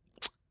yet?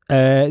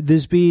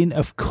 There's been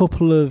a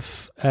couple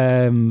of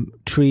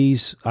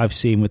trees I've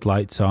seen with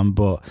lights on,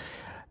 but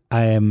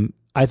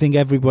I think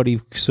everybody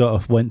sort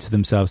of went to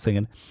themselves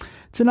thinking,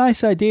 it's a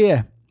nice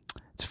idea.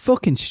 It's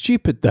fucking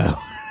stupid, though.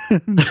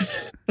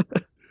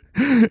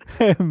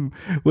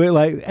 We're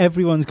like,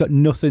 everyone's got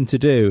nothing to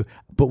do,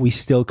 but we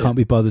still can't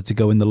be bothered to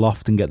go in the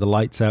loft and get the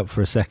lights out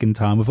for a second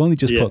time. We've only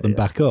just put them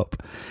back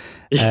up.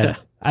 Yeah.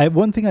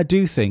 One thing I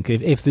do think,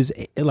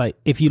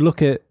 if you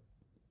look at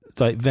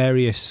like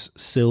various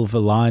silver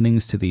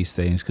linings to these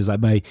things, because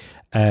like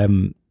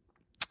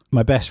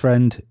my best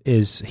friend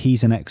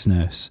he's an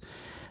ex-nurse.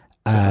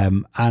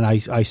 And I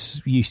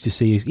used to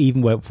see,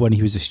 even when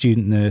he was a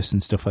student nurse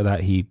and stuff like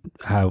that,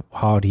 how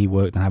hard he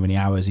worked and how many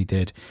hours he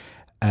did.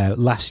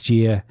 Last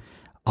year,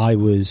 I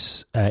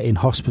was in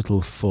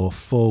hospital for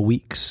 4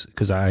 weeks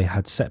because I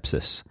had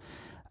sepsis,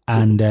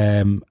 and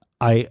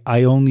I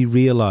only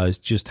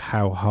realised just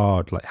how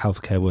hard like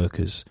healthcare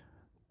workers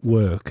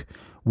work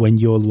when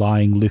you're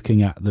lying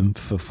looking at them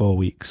for 4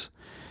 weeks.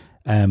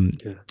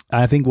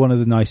 I think one of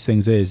the nice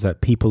things is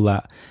that people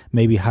that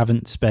maybe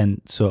haven't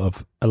spent sort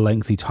of a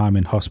lengthy time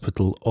in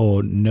hospital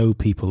or know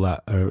people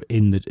that are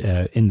in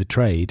the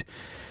trade,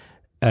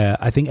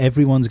 I think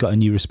everyone's got a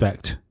new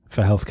respect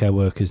for healthcare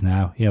workers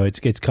now. You know, it's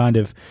kind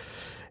of,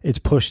 it's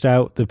pushed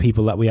out the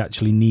people that we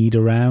actually need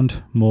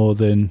around more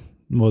than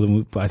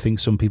I think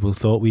some people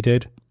thought we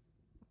did.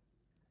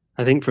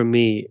 I think for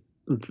me,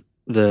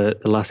 the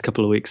last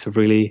couple of weeks have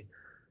really,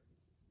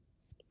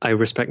 I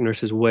respect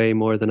nurses way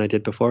more than I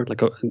did before.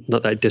 Like,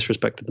 not that I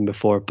disrespected them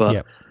before,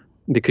 but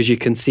because you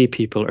can see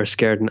people are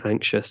scared and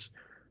anxious,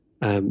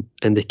 and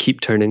they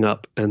keep turning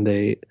up, and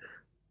in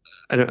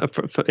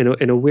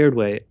a weird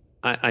way,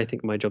 I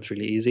think my job's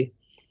really easy.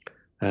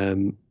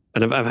 And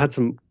I've had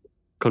some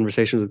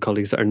conversations with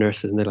colleagues that are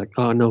nurses, and they're like,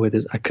 "Oh no,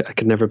 I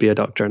could never be a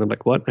doctor," and I'm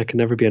like, "What? I can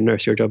never be a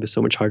nurse. Your job is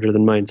so much harder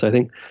than mine." So I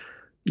think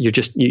you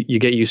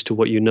get used to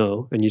what you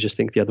know, and you just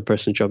think the other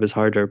person's job is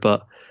harder,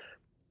 but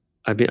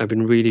I've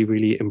been really,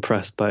 really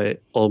impressed by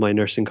all my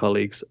nursing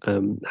colleagues,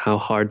 how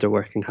hard they're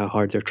working, how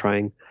hard they're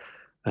trying,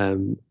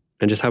 and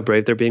just how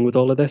brave they're being with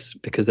all of this,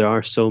 because there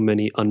are so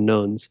many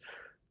unknowns.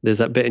 There's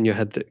that bit in your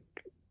head that,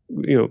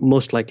 you know,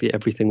 most likely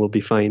everything will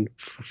be fine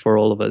for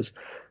all of us.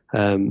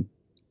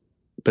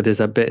 But there's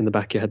that bit in the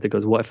back of your head that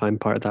goes, what if I'm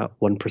part of that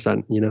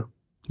 1%, you know?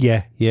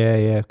 Yeah,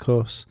 of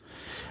course.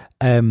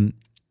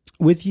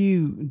 With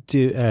you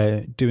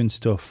doing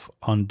stuff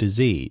on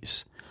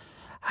disease,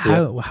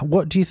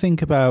 what do you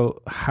think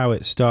about how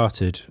it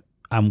started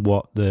and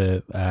what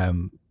the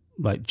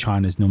like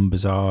China's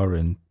numbers are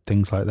and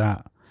things like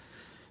that?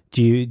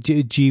 Do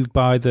you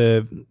buy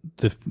the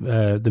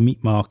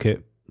meat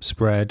market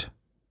spread,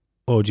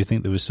 or do you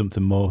think there was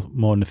something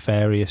more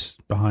nefarious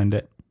behind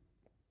it?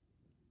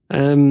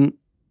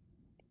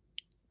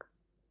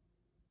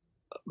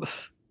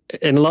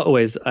 In a lot of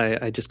ways,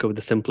 I just go with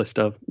the simplest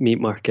of meat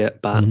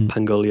market,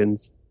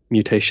 pangolins,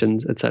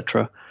 mutations,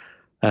 etc.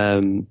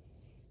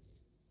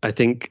 I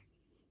think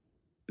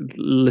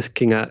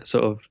looking at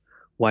sort of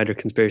wider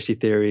conspiracy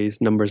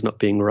theories, numbers not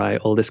being right,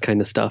 all this kind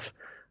of stuff,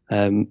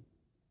 I'm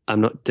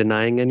not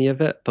denying any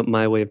of it, but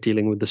my way of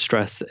dealing with the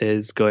stress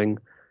is going,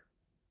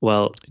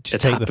 well, just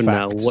it's happened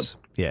now. What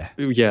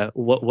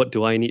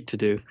do I need to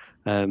do?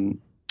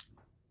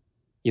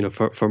 You know,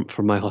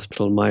 for my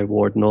hospital, my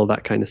ward, and all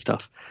that kind of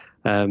stuff.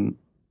 Because,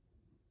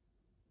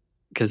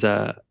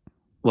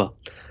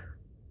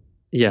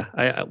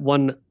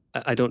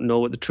 I don't know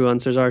what the true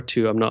answers are.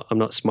 Two, I'm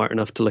not smart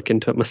enough to look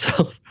into it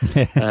myself.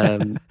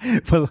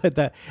 Well, like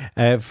that,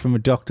 from a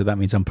doctor, that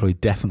means I'm probably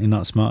definitely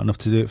not smart enough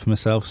to do it for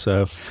myself.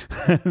 So,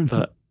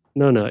 but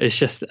no, it's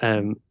just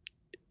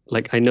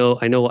like I know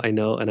what I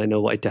know, and I know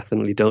what I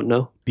definitely don't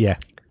know. Yeah,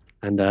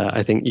 and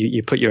I think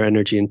you put your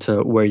energy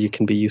into where you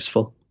can be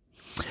useful.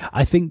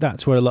 I think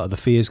that's where a lot of the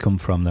fears come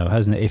from, though,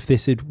 hasn't it? If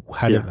this had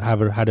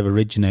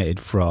originated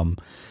from,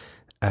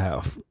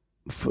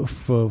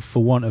 for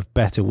want of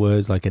better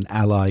words, like an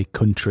ally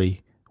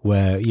country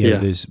where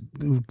there's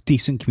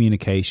decent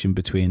communication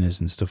between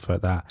us and stuff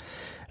like that,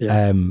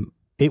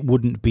 it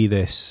wouldn't be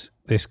this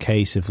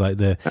case of like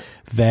the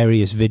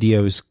various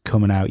videos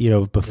coming out. You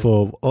know,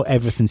 before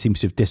everything seems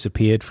to have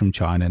disappeared from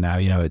China now.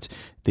 You know, it's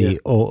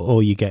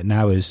all you get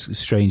now is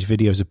strange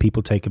videos of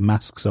people taking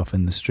masks off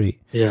in the street.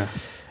 Yeah.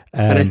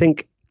 And I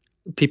think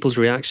people's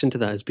reaction to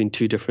that has been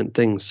two different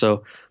things.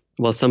 So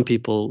while some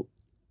people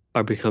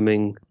are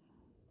becoming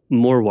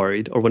more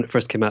worried, or when it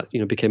first came out, you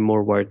know, became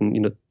more worried and,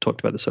 you know, talked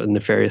about the sort of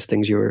nefarious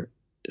things you were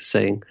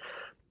saying,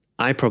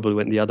 I probably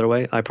went the other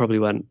way. I probably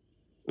went,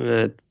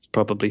 it's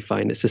probably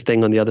fine. It's this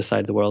thing on the other side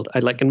of the world.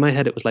 In my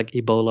head, it was like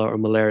Ebola or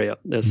malaria.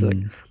 It's like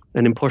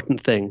an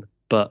important thing,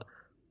 but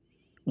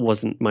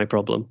wasn't my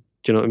problem.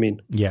 Do you know what I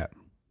mean? Yeah.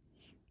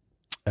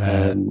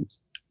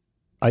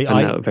 I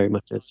know it very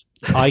much is.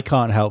 I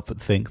can't help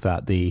but think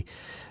that the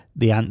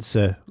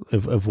answer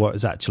of what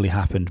has actually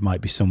happened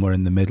might be somewhere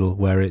in the middle,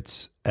 where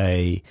it's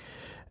a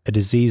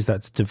disease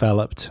that's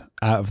developed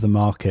out of the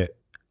market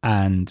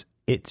and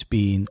it's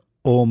been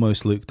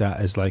almost looked at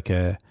as like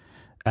a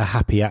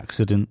happy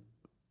accident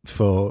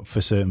for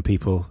certain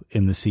people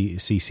in the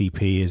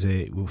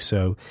CCP.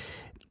 So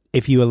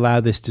if you allow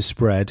this to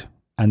spread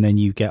and then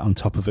you get on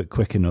top of it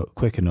quick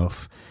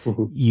enough,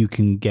 you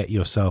can get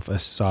yourself a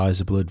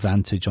sizable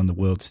advantage on the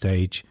world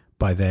stage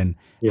by then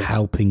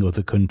helping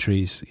other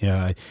countries.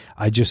 I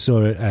just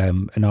saw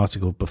an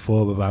article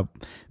before, about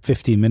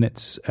 15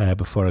 minutes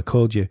before I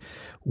called you,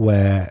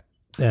 where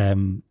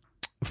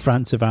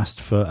France have asked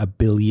for 1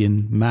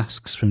 billion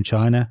masks from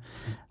China,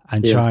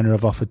 and China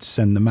have offered to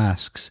send the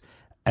masks,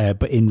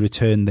 but in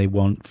return they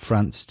want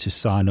France to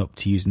sign up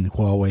to using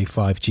Huawei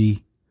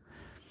 5G.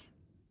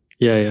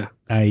 Yeah.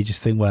 And you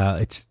just think, well,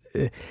 it's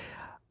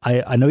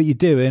I know what you're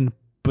doing,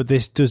 but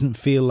this doesn't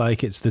feel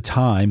like it's the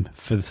time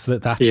for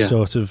that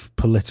sort of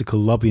political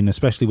lobbying,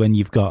 especially when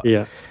you've got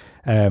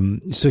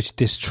such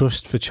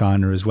distrust for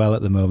China as well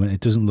at the moment.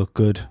 It doesn't look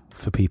good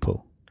for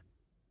people.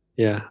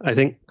 Yeah, I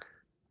think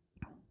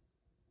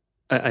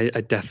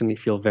I definitely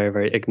feel very,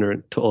 very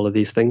ignorant to all of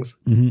these things.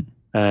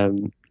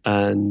 Mm-hmm.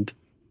 and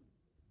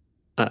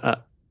I,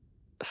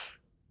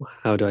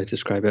 how do I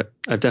describe it?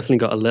 I've definitely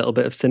got a little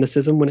bit of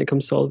cynicism when it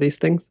comes to all of these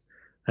things,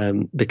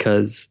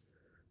 because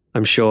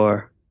I'm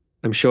sure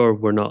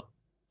we're not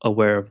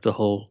aware of the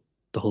whole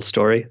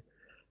story.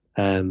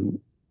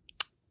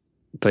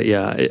 But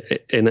yeah,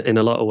 in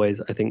a lot of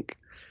ways, I think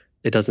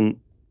it doesn't.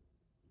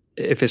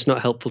 If it's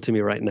not helpful to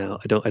me right now,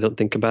 I don't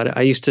think about it.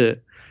 I used to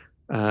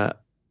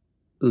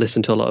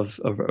listen to a lot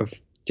of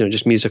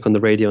just music on the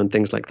radio and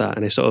things like that,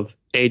 and I sort of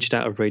aged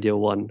out of Radio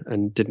 1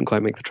 and didn't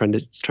quite make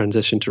the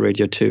transition to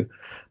Radio 2.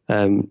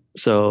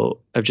 So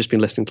I've just been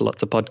listening to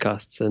lots of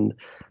podcasts, and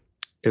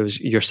it was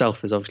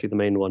Yourself is obviously the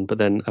main one, but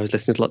then I was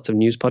listening to lots of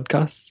news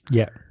podcasts.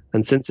 Yeah.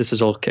 And since this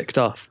has all kicked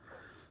off,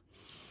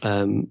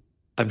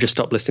 I've just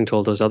stopped listening to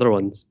all those other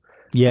ones.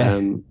 Yeah.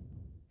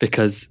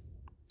 Because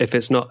if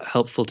it's not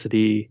helpful to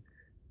the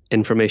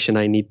information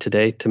I need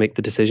today to make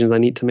the decisions I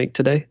need to make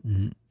today,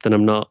 then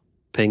I'm not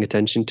paying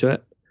attention to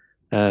it.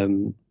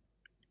 And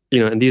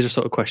these are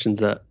sort of questions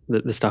that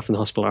the staff in the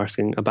hospital are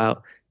asking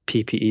about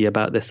PPE,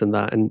 about this and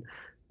that. And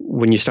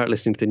when you start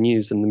listening to the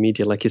news and the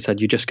media, like you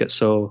said, you just get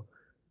so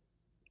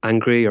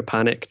angry or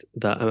panicked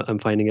that I'm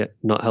finding it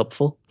not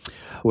helpful.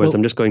 Whereas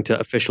I'm just going to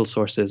official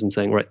sources and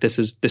saying, right, this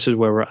is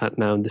where we're at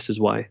now and this is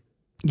why.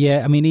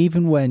 Yeah, I mean,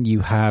 even when you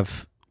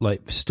have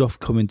like stuff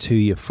coming to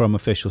you from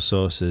official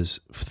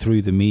sources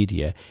through the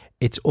media,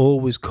 it's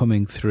always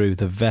coming through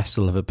the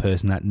vessel of a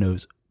person that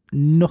knows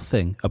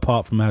nothing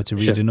apart from how to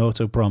read an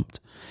auto prompt.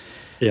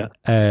 Yeah.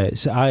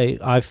 So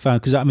I've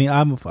found, because I mean,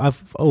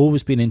 I've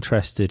always been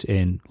interested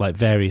in like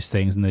various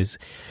things, and there's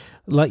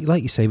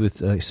like you say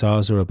with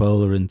SARS or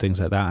Ebola and things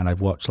like that, and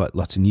I've watched like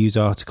lots of news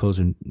articles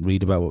and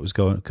read about what was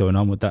going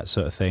on with that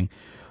sort of thing.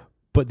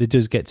 But there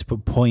does get to a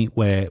point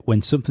where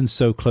when something's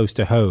so close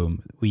to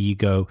home, where you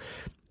go,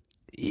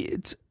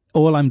 it's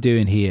all I'm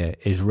doing here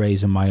is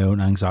raising my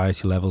own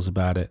anxiety levels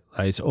about it.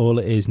 Like, it's all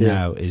it is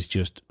now is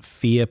just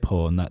fear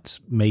porn that's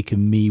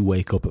making me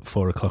wake up at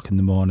 4 o'clock in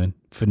the morning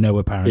for no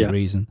apparent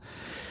reason.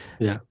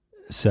 Yeah.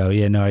 So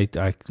yeah, no,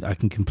 I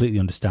can completely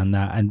understand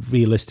that. And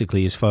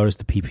realistically, as far as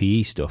the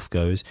PPE stuff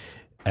goes,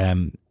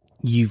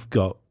 you've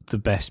got the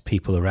best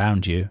people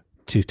around you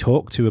to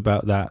talk to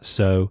about that.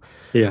 So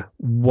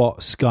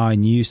what Sky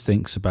News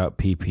thinks about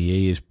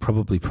PPE is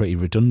probably pretty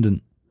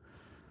redundant.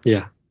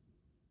 Yeah.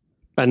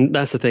 And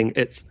that's the thing.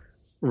 It's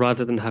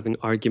rather than having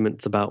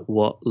arguments about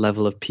what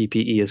level of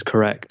PPE is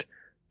correct,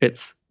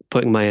 it's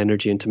putting my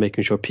energy into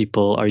making sure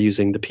people are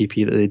using the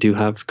PPE that they do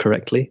have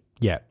correctly.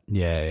 Yeah.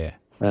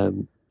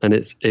 And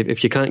it's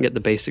if you can't get the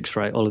basics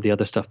right, all of the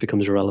other stuff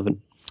becomes irrelevant.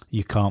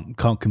 You can't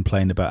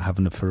complain about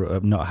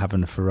not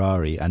having a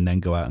Ferrari and then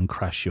go out and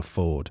crash your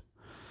Ford.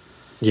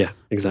 Yeah,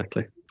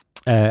 exactly.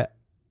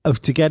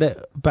 To get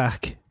it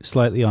back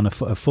slightly on a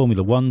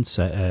Formula One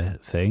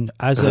thing,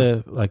 as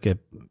a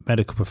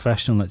medical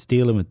professional that's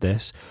dealing with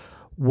this,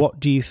 what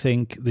do you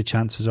think the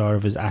chances are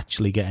of us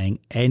actually getting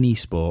any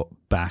sport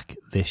back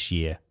this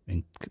year,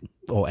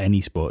 or any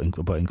sport,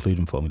 but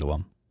including Formula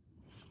One?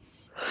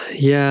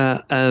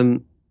 Yeah,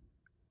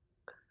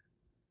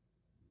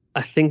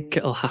 I think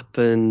it'll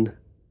happen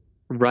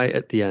right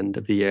at the end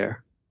of the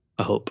year.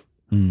 I hope,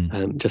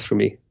 just for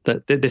me,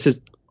 that this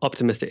is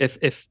optimistic.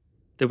 If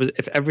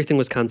everything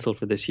was cancelled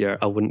for this year,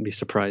 I wouldn't be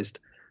surprised.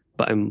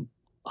 But I'm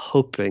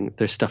hoping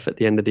there's stuff at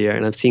the end of the year,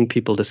 and I've seen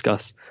people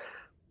discuss,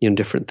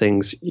 different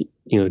things.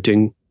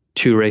 Doing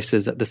 2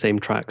 races at the same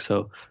track,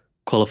 so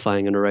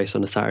qualifying in a race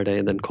on a Saturday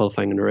and then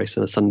qualifying in a race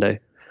on a Sunday,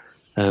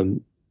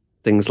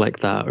 things like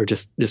that, or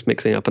just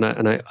mixing up.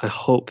 And I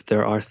hope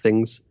there are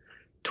things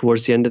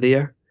towards the end of the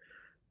year.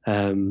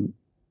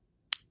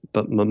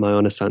 But my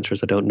honest answer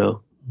is I don't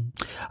know.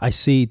 I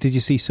see. Did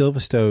you see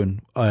Silverstone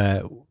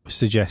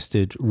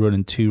suggested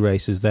running 2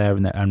 races there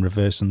and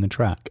reversing the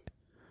track?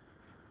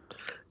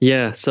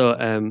 Yeah.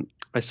 So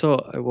I saw,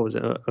 what was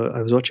it?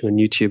 I was watching on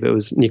YouTube. It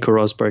was Nico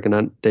Rosberg and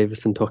Ant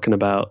Davison talking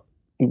about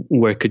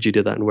where could you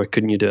do that and where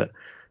couldn't you do it.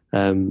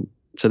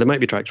 So there might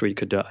be tracks where you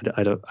could do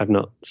it. I've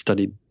not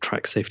studied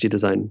track safety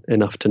design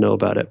enough to know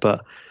about it,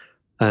 but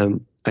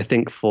I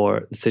think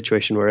for the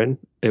situation we're in,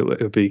 it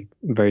would be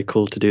very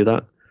cool to do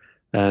that.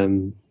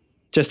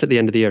 Just at the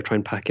end of the year, try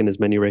and pack in as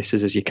many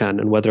races as you can,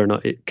 and whether or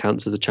not it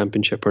counts as a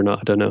championship or not,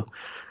 I don't know.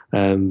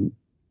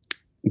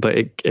 But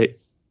it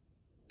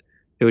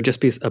would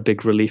just be a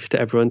big relief to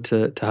everyone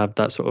to have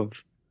that sort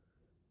of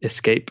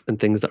escape and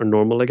things that are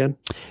normal again.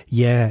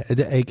 Yeah,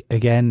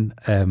 again,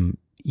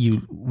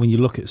 when you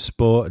look at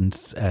sport and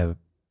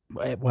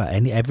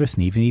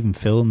everything, even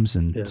films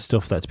and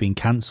stuff that's been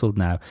cancelled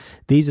now,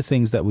 these are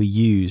things that we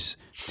use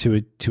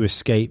to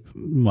escape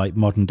like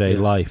modern day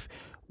life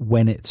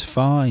when it's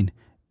fine.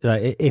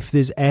 Like, if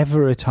there's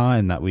ever a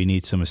time that we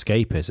need some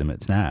escapism,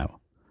 it's now.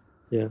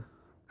 Yeah.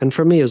 And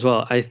for me as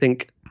well, I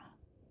think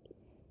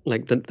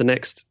like the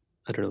next,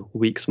 I don't know,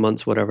 weeks,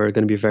 months, whatever, are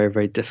going to be very,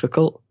 very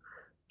difficult.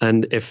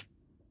 And if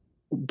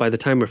by the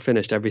time we're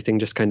finished, everything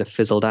just kind of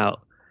fizzled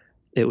out,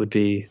 it would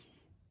be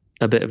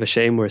a bit of a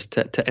shame. Whereas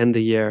to end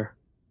the year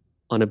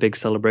on a big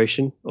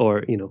celebration,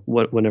 or,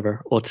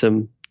 whenever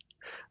autumn,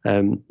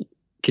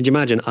 could you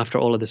imagine after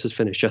all of this was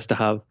finished, just to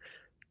have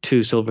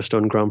 2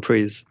 Silverstone Grand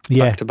Prix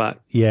back to back,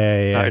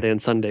 Saturday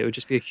and Sunday? It would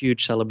just be a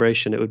huge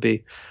celebration. It would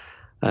be,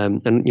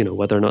 and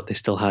whether or not they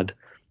still had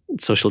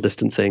social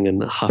distancing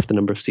and half the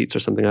number of seats or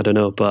something, I don't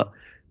know, but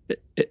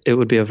it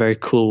would be a very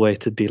cool way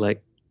to be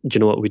like, do you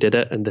know what, we did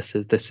it, and this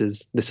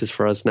is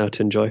for us now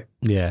to enjoy.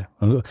 Yeah,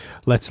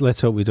 let's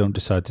hope we don't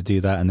decide to do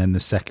that, and then the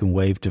second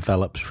wave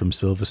develops from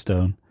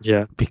Silverstone.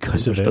 Yeah,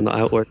 because of it. Done that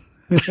outwards.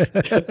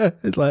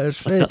 It's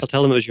like, I'll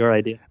tell them it was your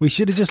idea. We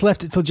should have just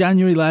left it till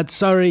January, lads.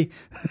 Sorry.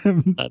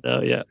 I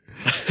know, yeah.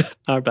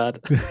 Our bad.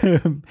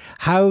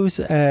 How's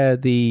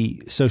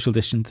the social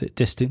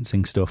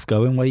distancing stuff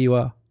going where you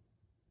are?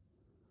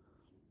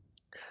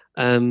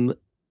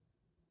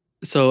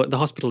 So the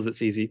hospitals,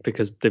 it's easy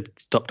because they've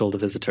stopped all the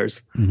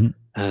visitors.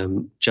 Mm-hmm.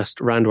 Just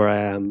around where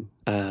I am,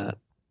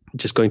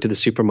 just going to the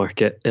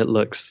supermarket, it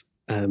looks.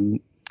 I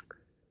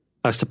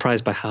was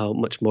surprised by how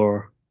much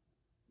more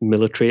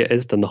military it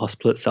is than the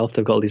hospital itself.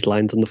 They've got all these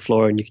lines on the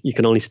floor, and you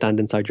can only stand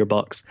inside your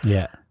box.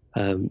 Yeah.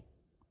 And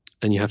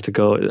you have to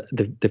go.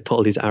 They've put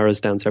all these arrows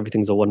down, so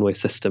everything's a one-way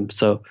system.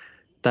 So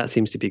that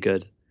seems to be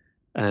good.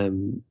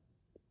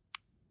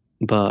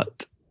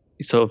 But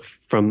sort of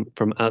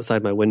from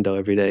outside my window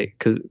every day,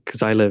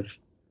 because I live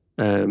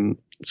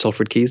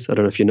Salford Quays. I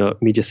don't know if you know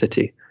Media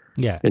City.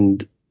 Yeah.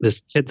 And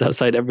there's kids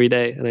outside every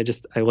day, and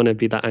I want to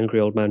be that angry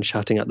old man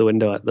shouting out the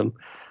window at them.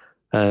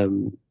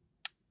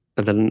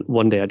 And then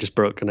one day I just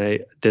broke,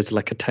 and there's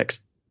like a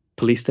text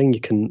police thing.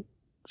 You can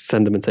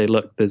send them and say,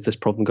 look, there's this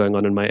problem going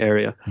on in my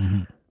area.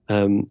 Mm-hmm.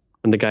 And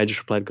the guy just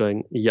replied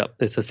going, yep,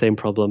 it's the same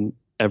problem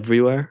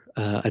everywhere.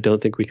 I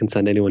don't think we can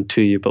send anyone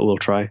to you, but we'll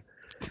try.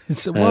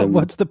 So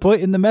what's the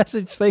point in the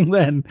message thing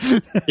then?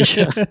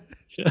 yeah.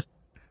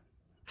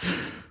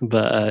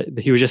 But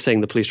he was just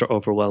saying the police are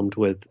overwhelmed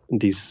with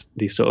these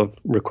sort of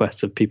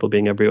requests of people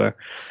being everywhere.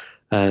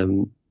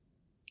 But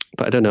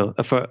I don't know.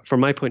 From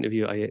my point of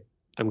view,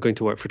 I'm going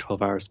to work for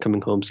 12 hours,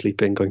 coming home,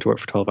 sleeping, going to work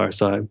for 12 hours.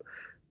 So I'm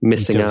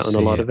missing out on a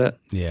lot of it.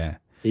 Yeah.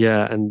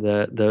 Yeah. And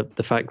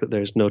the fact that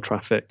there's no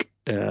traffic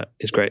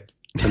is great.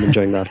 I'm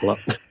enjoying that a lot.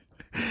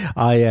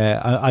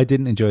 I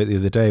didn't enjoy it the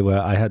other day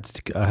where I had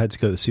to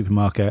go to the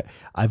supermarket.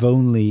 I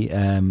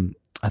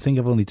think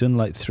I've only done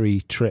like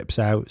 3 trips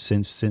out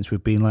since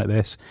we've been like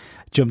this.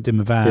 Jumped in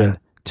my van,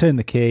 turned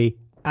the key,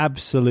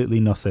 absolutely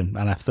nothing.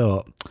 And I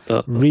thought,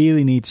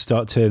 really need to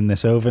start turning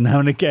this over now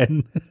and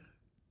again.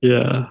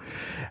 Yeah.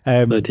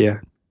 Oh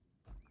dear.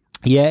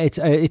 Yeah,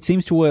 it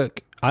seems to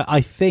work.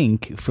 I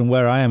think from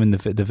where I am in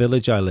the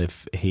village I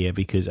live here,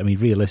 because I mean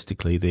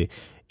realistically,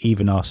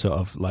 even our sort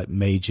of like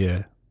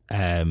major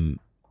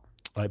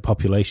like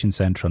population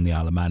centre on the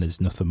Isle of Man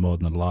is nothing more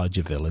than a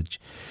larger village.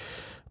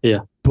 Yeah.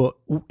 But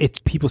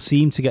people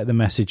seem to get the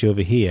message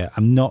over here.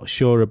 I'm not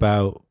sure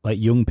about like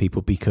young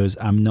people because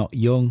I'm not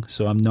young,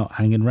 so I'm not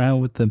hanging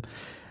around with them.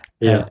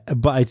 Yeah.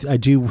 But I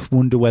do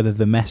wonder whether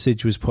the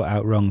message was put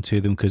out wrong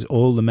to them, because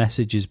all the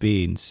message has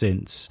been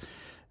since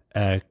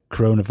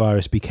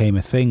coronavirus became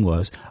a thing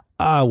was,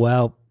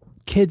 well,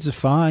 kids are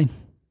fine.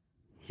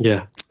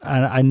 Yeah.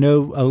 And I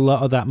know a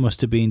lot of that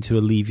must have been to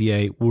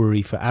alleviate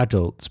worry for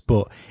adults,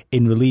 but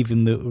in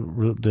relieving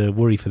the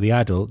worry for the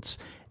adults,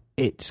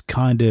 it's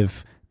kind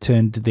of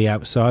turned the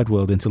outside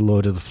world into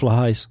Lord of the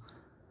Flies.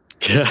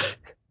 Yeah,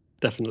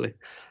 definitely.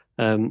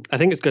 I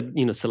think it's good,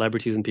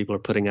 celebrities and people are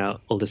putting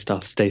out all this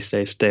stuff, stay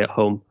safe, stay at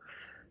home.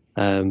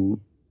 And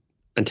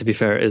to be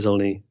fair, it is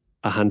only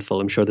a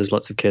handful. I'm sure there's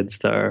lots of kids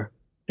that are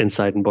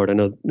inside and bored. I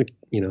know,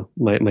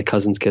 my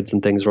cousin's kids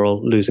and things are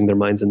all losing their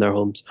minds in their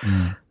homes.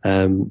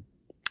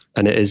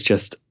 And it is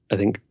just, I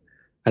think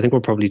we're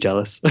probably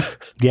jealous.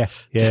 Yeah.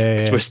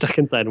 We're stuck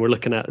inside and we're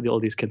looking at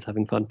all these kids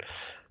having fun.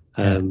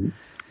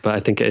 But I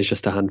think it is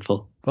just a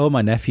handful. All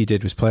my nephew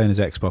did was play on his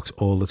Xbox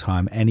all the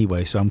time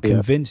anyway, so I'm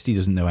convinced he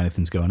doesn't know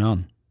anything's going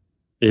on.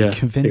 Yeah, I'm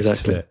convinced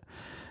exactly.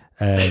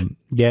 of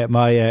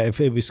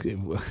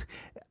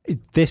it.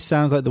 This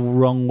sounds like the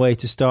wrong way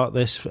to start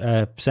this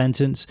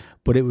sentence,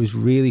 but it was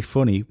really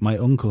funny. My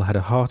uncle had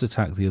a heart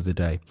attack the other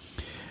day,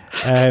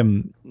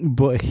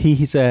 but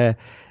he's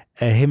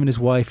him and his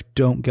wife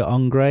don't get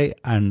on great.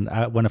 And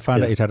when I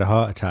found out he'd had a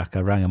heart attack, I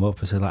rang him up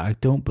and said, I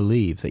don't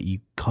believe that you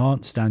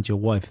can't stand your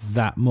wife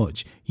that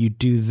much. You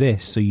do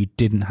this so you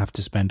didn't have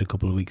to spend a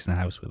couple of weeks in the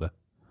house with her.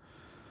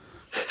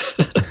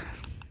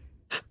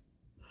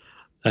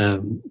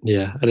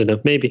 Yeah, I don't know,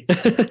 maybe.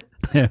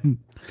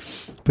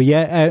 But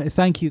yeah,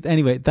 thank you.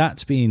 Anyway,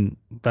 that's been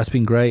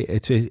great.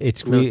 It's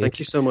really, thank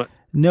you so much.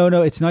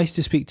 No, it's nice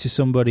to speak to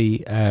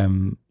somebody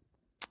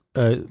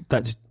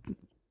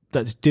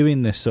that's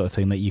doing this sort of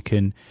thing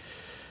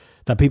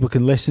that people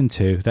can listen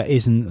to, that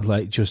isn't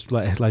like just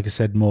like I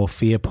said, more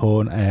fear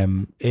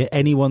porn.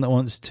 Anyone that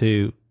wants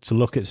to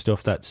look at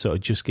stuff that's sort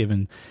of just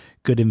giving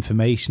good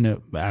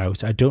information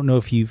out. I don't know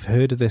if you've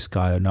heard of this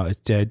guy or not.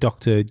 It's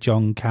Dr.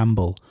 John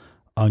Campbell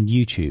on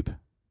YouTube.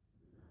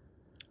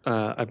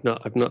 I've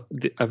not.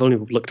 I've only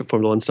looked at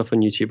Formula One stuff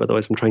on YouTube.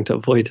 Otherwise, I'm trying to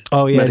avoid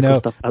medical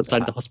stuff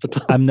outside the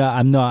hospital.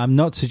 I'm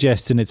not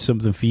suggesting it's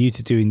something for you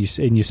to do in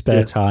your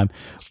spare time,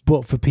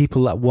 but for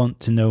people that want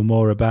to know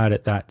more about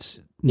it,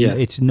 that's Yeah.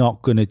 It's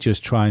not going to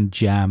just try and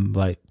jam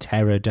like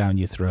terror down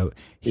your throat.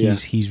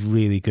 He's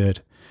really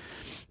good.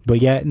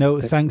 But yeah,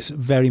 no, thanks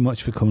very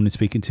much for coming and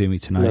speaking to me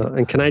tonight. No,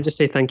 and can I just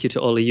say thank you to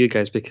all of you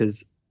guys,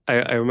 because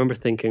I remember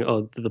thinking,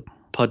 oh, the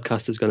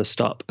podcast is going to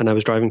stop. And I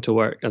was driving to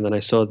work and then I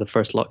saw the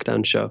first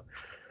lockdown show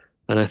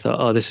and I thought,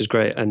 oh, this is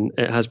great. And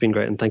it has been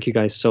great. And thank you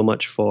guys so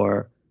much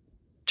for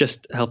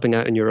just helping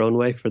out in your own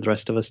way for the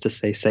rest of us to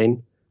stay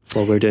sane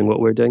while we're doing what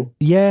we're doing.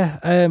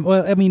 Yeah.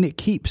 Well, I mean, it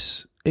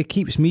keeps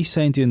me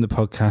sane doing the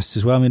podcast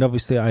as well. I mean,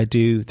 obviously I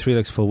do 3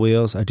 Legs 4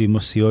 Wheels. I do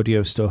Must See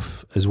Audio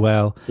stuff as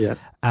well. Yeah.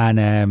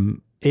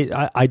 And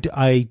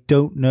I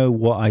don't know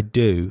what I'd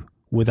do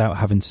without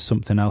having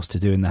something else to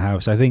do in the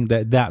house. I think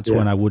that's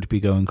when I would be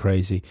going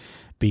crazy,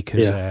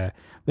 because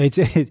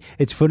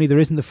it's funny, there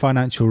isn't the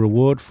financial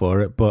reward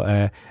for it,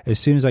 but as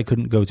soon as I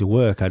couldn't go to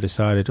work, I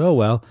decided, oh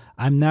well,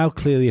 I'm now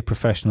clearly a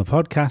professional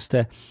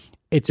podcaster.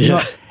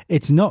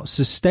 It's not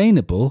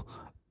sustainable,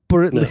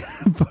 but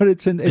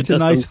it's a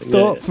nice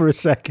thought for a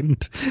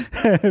second.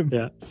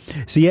 Yeah.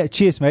 So yeah,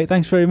 cheers, mate.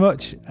 Thanks very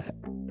much.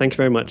 Thanks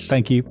very much.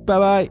 Thank you.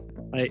 Bye-bye.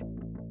 Bye.